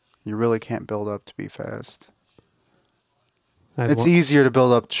strong. You really can't build up to be fast. It's easier to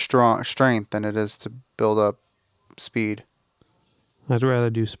build up strength than it is to build up speed. I'd rather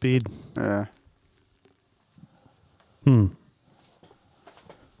do speed. Yeah.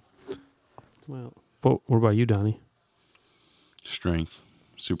 Well, what about you, Donnie? Strength.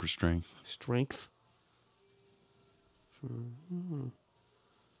 Super strength. Strength.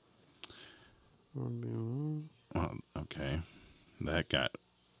 Oh, okay. That got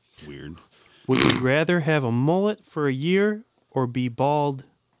weird. Would you rather have a mullet for a year or be bald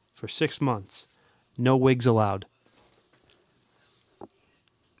for 6 months? No wigs allowed.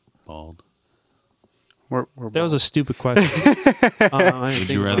 Bald. That was a stupid question. Would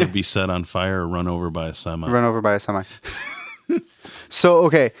you rather be set on fire or run over by a semi? Run over by a semi. So,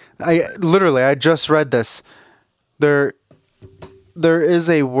 okay. I just read this. There is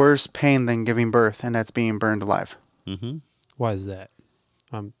a worse pain than giving birth, and that's being burned alive. Mm-hmm. Why is that?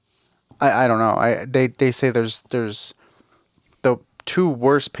 I don't know. They say there's the two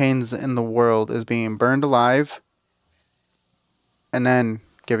worst pains in the world is being burned alive and then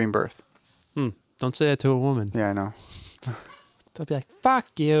giving birth. Don't say that to a woman. Yeah, I know. They'll be like, fuck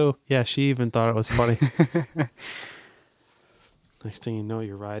you. Yeah, she even thought it was funny. Next thing you know,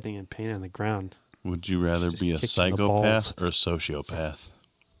 you're writhing in pain on the ground. Would you rather be a psychopath or a sociopath?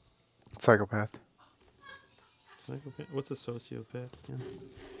 Psychopath. Psychopath? What's a sociopath?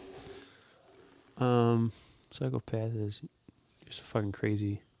 Psychopath is just a fucking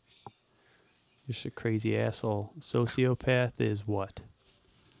crazy, just a crazy asshole. Sociopath is what?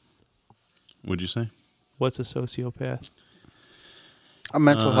 Would you say? What's a sociopath? A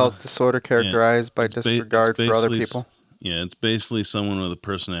mental health disorder characterized by disregard for other people. Yeah, it's basically someone with a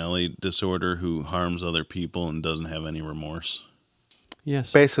personality disorder who harms other people and doesn't have any remorse.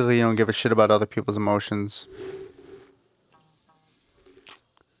 Yes. Basically, you don't give a shit about other people's emotions.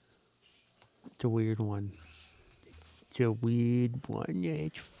 It's a weird one. It's a weird one.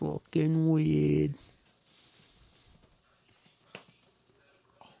 It's fucking weird.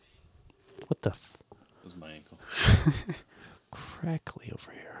 What the That was my ankle. crackly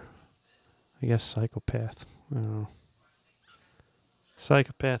over here? I guess psychopath. I don't know.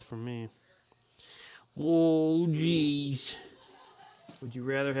 Psychopath for me. Oh, jeez. Would you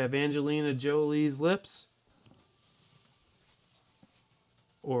rather have Angelina Jolie's lips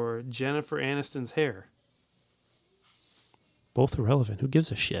or Jennifer Aniston's hair? Both irrelevant. Who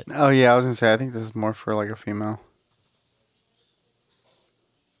gives a shit? Oh, yeah, I was going to say, I think this is more for like a female.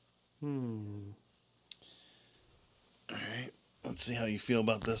 All right. Let's see how you feel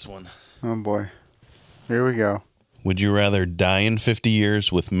about this one. Oh, boy. Here we go. Would you rather die in 50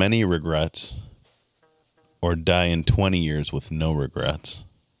 years with many regrets or die in 20 years with no regrets?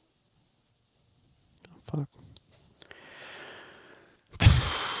 Fuck.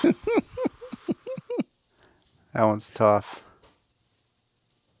 That one's tough.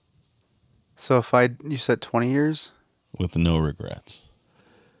 So you said 20 years? With no regrets.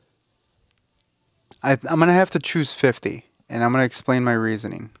 I'm going to have to choose 50, and I'm going to explain my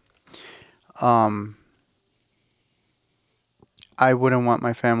reasoning. I wouldn't want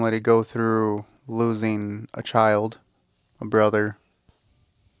my family to go through losing a child, a brother.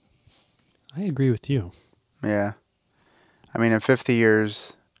 I agree with you. Yeah. I mean, in 50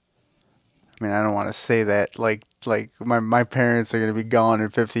 years, I mean, I don't want to say that like my parents are going to be gone in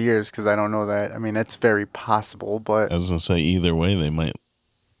 50 years because I don't know that. I mean, that's very possible, but... I was going to say either way, they might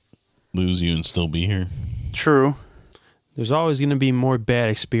lose you and still be here. True. There's always going to be more bad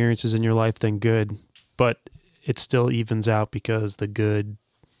experiences in your life than good, but it still evens out because the good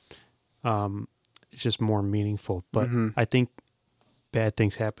is just more meaningful. But I think bad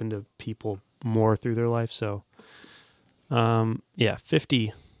things happen to people more through their life. So, yeah,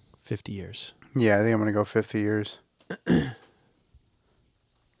 50 years. Yeah, I think I'm gonna go 50 years.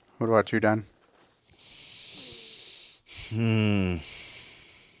 What about you, Don?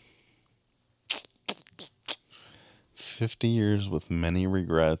 50 years with many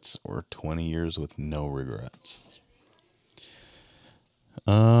regrets or 20 years with no regrets?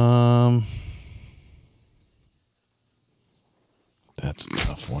 That's a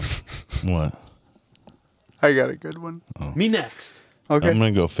tough one. What? I got a good one. Me next. Okay. I'm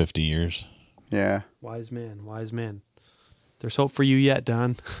going to go 50 years. Yeah. Wise man. There's hope for you yet,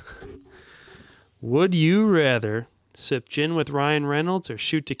 Don. Would you rather sip gin with Ryan Reynolds or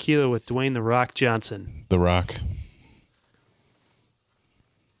shoot tequila with Dwayne The Rock Johnson? The Rock.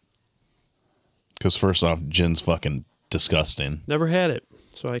 Because first off, gin's fucking disgusting. Never had it,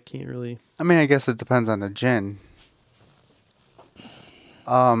 so I can't really. I mean, I guess it depends on the gin.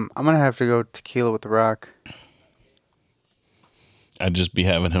 I'm gonna have to go tequila with the Rock. I'd just be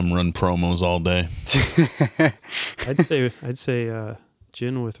having him run promos all day. I'd say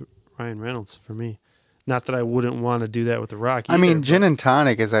gin with Ryan Reynolds for me. Not that I wouldn't want to do that with The Rock either, I mean, but gin and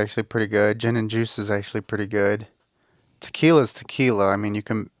tonic is actually pretty good. Gin and juice is actually pretty good. Tequila's tequila. I mean, you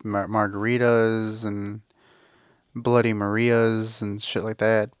can margaritas and Bloody Marias and shit like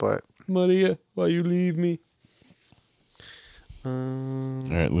that, but Maria, why you leave me? All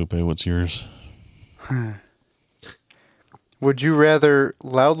right, Lupe, what's yours? would you rather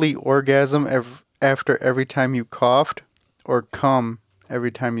loudly orgasm after every time you coughed or come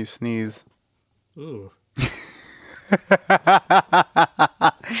every time you sneeze? Ooh.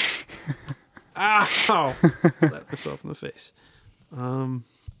 Ow! Slap myself in the face.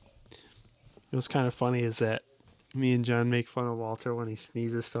 What's kind of funny is that me and John make fun of Walter when he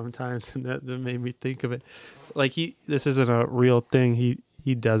sneezes sometimes, and that made me think of it. Like this isn't a real thing.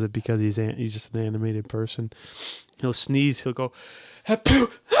 He does it because he's just an animated person. He'll sneeze. He'll go,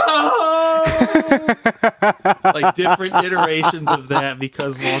 "Hapoo!" Like different iterations of that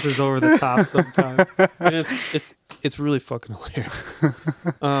because Walter's over the top sometimes, and it's really fucking hilarious.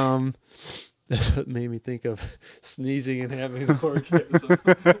 That's what made me think of sneezing and having an orgasm.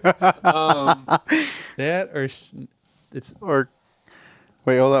 That Or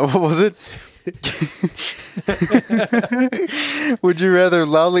wait, hold on. What was it? Would you rather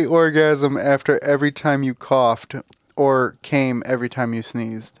loudly orgasm after every time you coughed or came every time you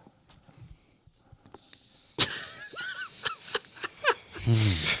sneezed?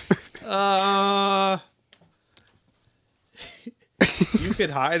 You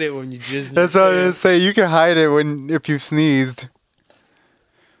could hide it when you just. That's what I was gonna say. You can hide it if you sneezed.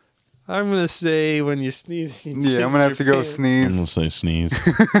 I'm gonna say when you sneeze. Yeah, I'm gonna have to go I'm sneeze. going to say sneeze.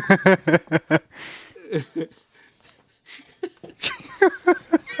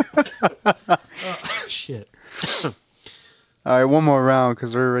 Shit. All right, one more round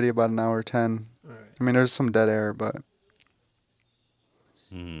because we're already about an hour 10. All right. I mean, there's some dead air, but.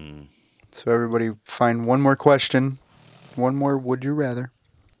 So everybody find one more question. One more would you rather.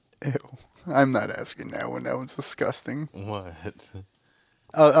 Ew. I'm not asking that one. That one's disgusting. What?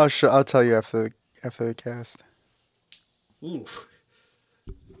 I'll tell you after the cast. Ooh.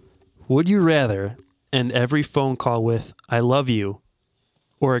 Would you rather end every phone call with "I love you,"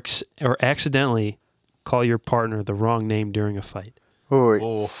 or accidentally call your partner the wrong name during a fight? Oh, wait.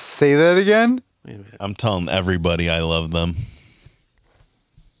 Oh. Say that again? Wait a minute. I'm telling everybody I love them.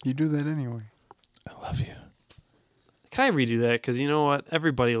 You do that anyway. I love you. Can I redo that? Because you know what?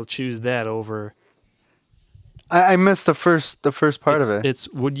 Everybody will choose that over. I missed the first part of it. It's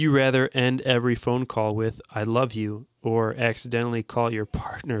would you rather end every phone call with "I love you" or accidentally call your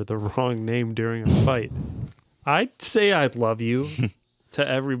partner the wrong name during a fight? I'd say "I love you" to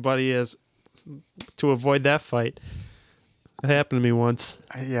everybody as to avoid that fight. It happened to me once.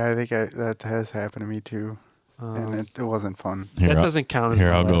 Yeah, I think that has happened to me too, and it wasn't fun. That doesn't count as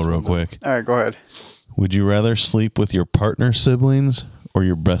Here, my I'll go last real one, though. quick. All right, go ahead. Would you rather sleep with your partner's siblings or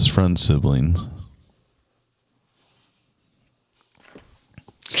your best friend's siblings?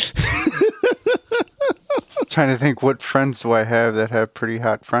 Trying to think what friends do I have that have pretty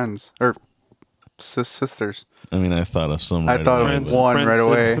hot friends or sisters. I mean, I thought of some. I right thought of away, one. but right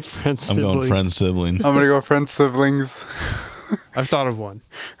away. I'm going friends siblings. I'm gonna go friends siblings. I've thought of one.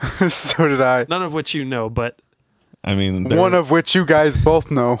 So did I. None of which you know, but I mean, One of which you guys both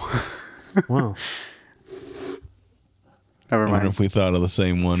know. wow. Never I wonder mind. if we thought of the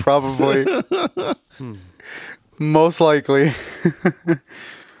same one. Probably. Most likely.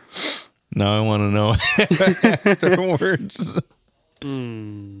 Now I want to know afterwards.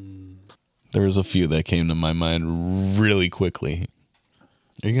 There was a few that came to my mind really quickly.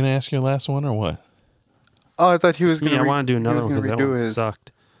 Are you gonna ask your last one or what? Oh, I thought he was going Yeah, to I want to do another one because that one his.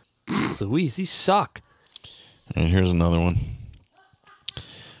 sucked. Louise, these suck. And here's another one.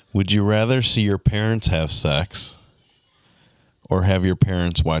 Would you rather see your parents have sex or have your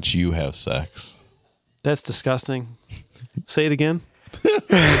parents watch you have sex? That's disgusting. Say it again.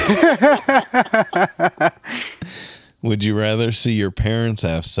 Would you rather see your parents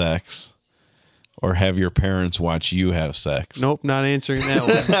have sex or have your parents watch you have sex? Nope, not answering that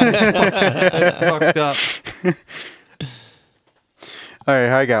one. That's fucked up. All right,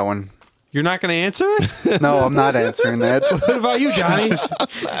 I got one. You're not going to answer it? No, I'm not answering that. What about you, Johnny?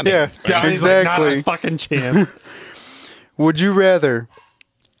 Yeah, Johnny's like, not exactly. a fucking chance. Would you rather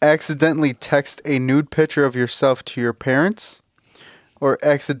accidentally text a nude picture of yourself to your parents or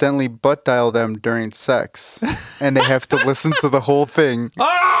accidentally butt dial them during sex and they have to listen to the whole thing?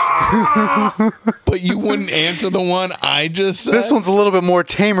 But you wouldn't answer the one I just said? This one's a little bit more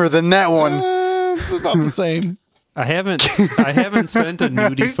tamer than that one. It's about the same. I haven't sent a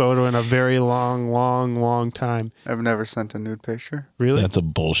nudie photo in a very long time. I've never sent a nude picture. Really? That's a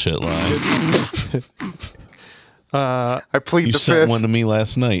bullshit lie. I plead You the sent fifth. one to me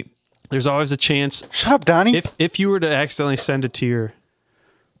last night. There's always a chance Shut up, Donnie. if you were to accidentally send it to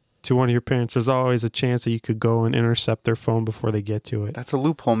one of your parents, there's always a chance that you could go and intercept their phone before they get to it. That's a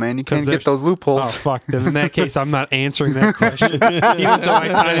loophole, man. You can't there's- get those loopholes. Oh fuck! Then in that case, I'm not answering that question, even though I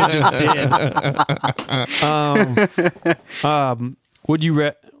kind of just did. Would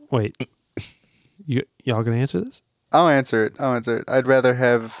you wait? Y'all gonna answer this? I'll answer it. I'd rather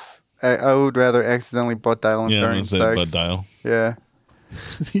have. I would rather accidentally butt dial them Yeah, I'm during going to say sex. butt dial. Yeah.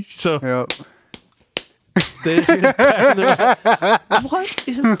 So Yep. they just hear the pat and they're like, what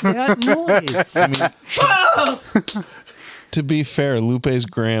is that noise? I mean, to be fair, Lupe's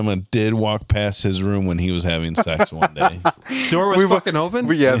grandma did walk past his room when he was having sex one day. Door was fucking open.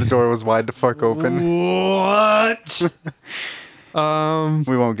 Yeah, the door was wide the fuck open. What?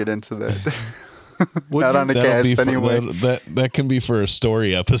 We won't get into that. Would Not you- on the That'll be cast for, anyway. that can be for a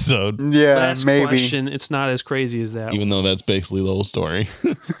story episode, Yeah, Last maybe. question. It's not as crazy as that. even though that's basically the whole story.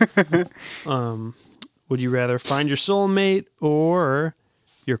 Would you rather find your soulmate or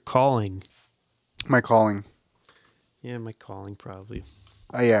your calling? My calling. Yeah, my calling probably.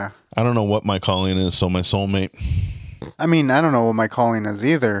 Yeah. I don't know what my calling is, so my soulmate. I mean, I don't know what my calling is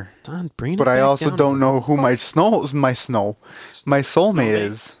either, Don, bring it but I back also down don't to know who my soulmate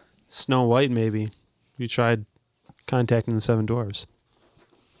is. Snow White, maybe. You tried contacting the Seven Dwarves.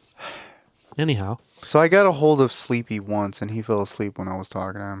 Anyhow. So I got a hold of Sleepy once, and he fell asleep when I was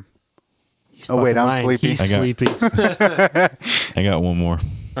talking to him. He's Oh, wait, fucking I'm lying. sleepy. He's I got- sleepy. I got one more.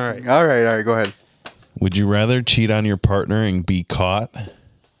 All right. All right, go ahead. Would you rather cheat on your partner and be caught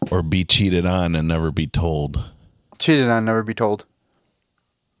or be cheated on and never be told? Cheated on, never be told.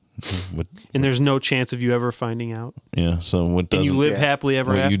 What, And there's no chance of you ever finding out. yeah, so what And doesn't you live yeah. happily ever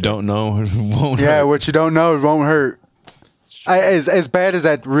what after. you don't know won't Yeah, hurt. what you don't know won't hurt. As bad as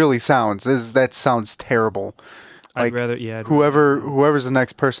that really sounds, that sounds terrible. I'd rather, yeah. I'd Whoever's the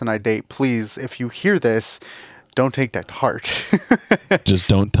next person I date, please, if you hear this, don't take that to heart. Just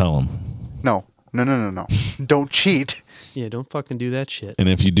don't tell them. No. Don't cheat. yeah, don't fucking do that shit. And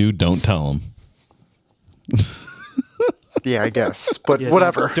if you do, don't tell them. Yeah, I guess. But Yeah,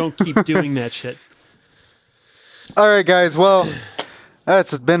 whatever. Don't keep doing that shit. All right, guys. Well,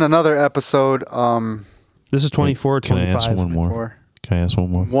 that's been another episode. This is 24, Can I 25. ask one more? Or Can I ask one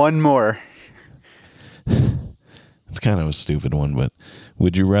more? one more. It's kind of a stupid one, but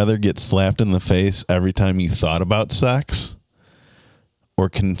would you rather get slapped in the face every time you thought about sex or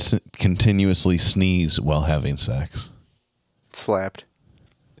continuously sneeze while having sex? Slapped.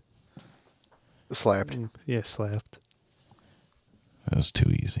 Yeah, slapped. That was too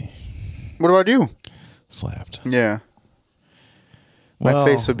easy. What about you? Slapped. Yeah. My Well,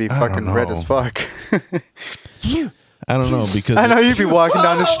 face would be I fucking don't red know. as fuck. I don't know because I know you'd be walking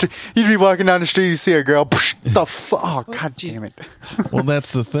down the street. You'd be walking down the street. You see a girl. The fuck? Oh, god damn it! well,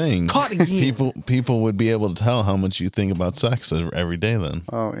 that's the thing. Caught again. People would be able to tell how much you think about sex every day. Then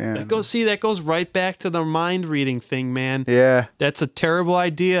Oh yeah. That goes right back to the mind reading thing, man. Yeah. That's a terrible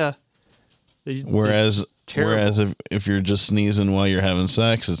idea. whereas Terrible. if you're just sneezing while you're having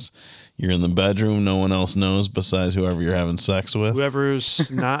sex, you're in the bedroom. No one else knows besides whoever you're having sex with.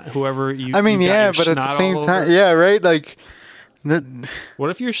 whoever you. I mean, you got yeah, your but at the snot same all time, over. yeah, right? Like, it's What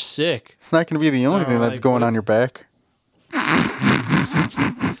if you're sick? not going to be the only Oh, thing that's like, going what on your back.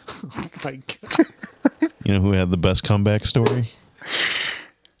 Like, You know who had the best comeback story?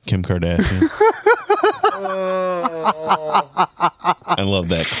 Kim Kardashian. I love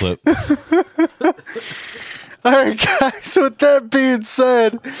that clip. All right, guys. With that being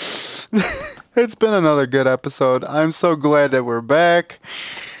said, it's been another good episode. I'm so glad that we're back.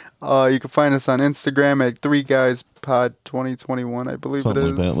 You can find us on Instagram at 3GuysPod2021, I believe Something it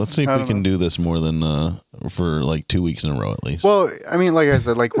like is. that. Let's see if we can do this more than for like 2 weeks in a row at least. Well, I mean, like I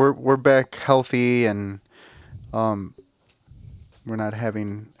said, like we're back healthy, and we're not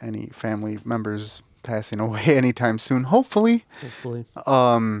having any family members passing away anytime soon. Hopefully.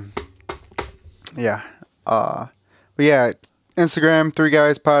 Yeah. But yeah, Instagram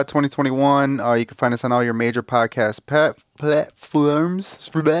 3GuysPod2021. You can find us on all your major podcast platforms.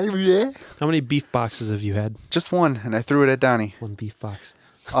 How many beef boxes have you had? Just one, and I threw it at Donnie. One beef box.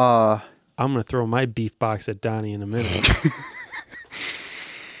 Uh, I'm gonna throw my beef box at Donnie in a minute.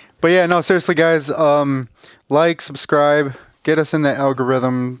 But yeah, no, seriously, guys. Like, subscribe, get us in the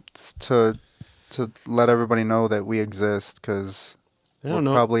algorithm to let everybody know that we exist, because I we're don't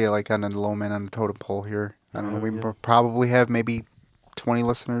know. probably like on the low man on the totem pole here. I don't know. We Yeah. probably have maybe 20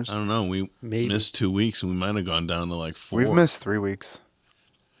 listeners. I don't know. We Maybe. missed 2 weeks, and we might have gone down to like 4. We've missed 3 weeks.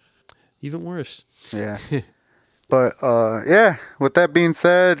 Even worse. Yeah. But yeah, with that being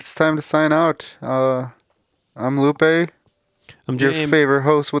said, it's time to sign out. I'm Lupe, I'm your James. favorite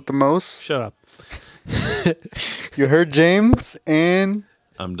host with the most. Shut up. You heard James, and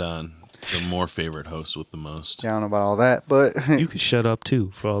I'm Don, the more favorite host with the most. yeah, I don't know about all that, but You can shut up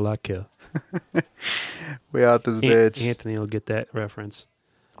too, for all I care. we out this bitch. Anthony will get that reference.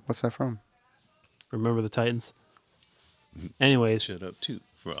 What's that from? Remember the Titans? Anyways, Shut up too,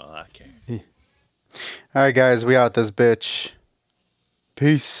 for all I care. All right, guys, we out this bitch.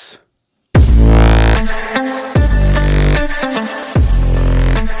 Peace.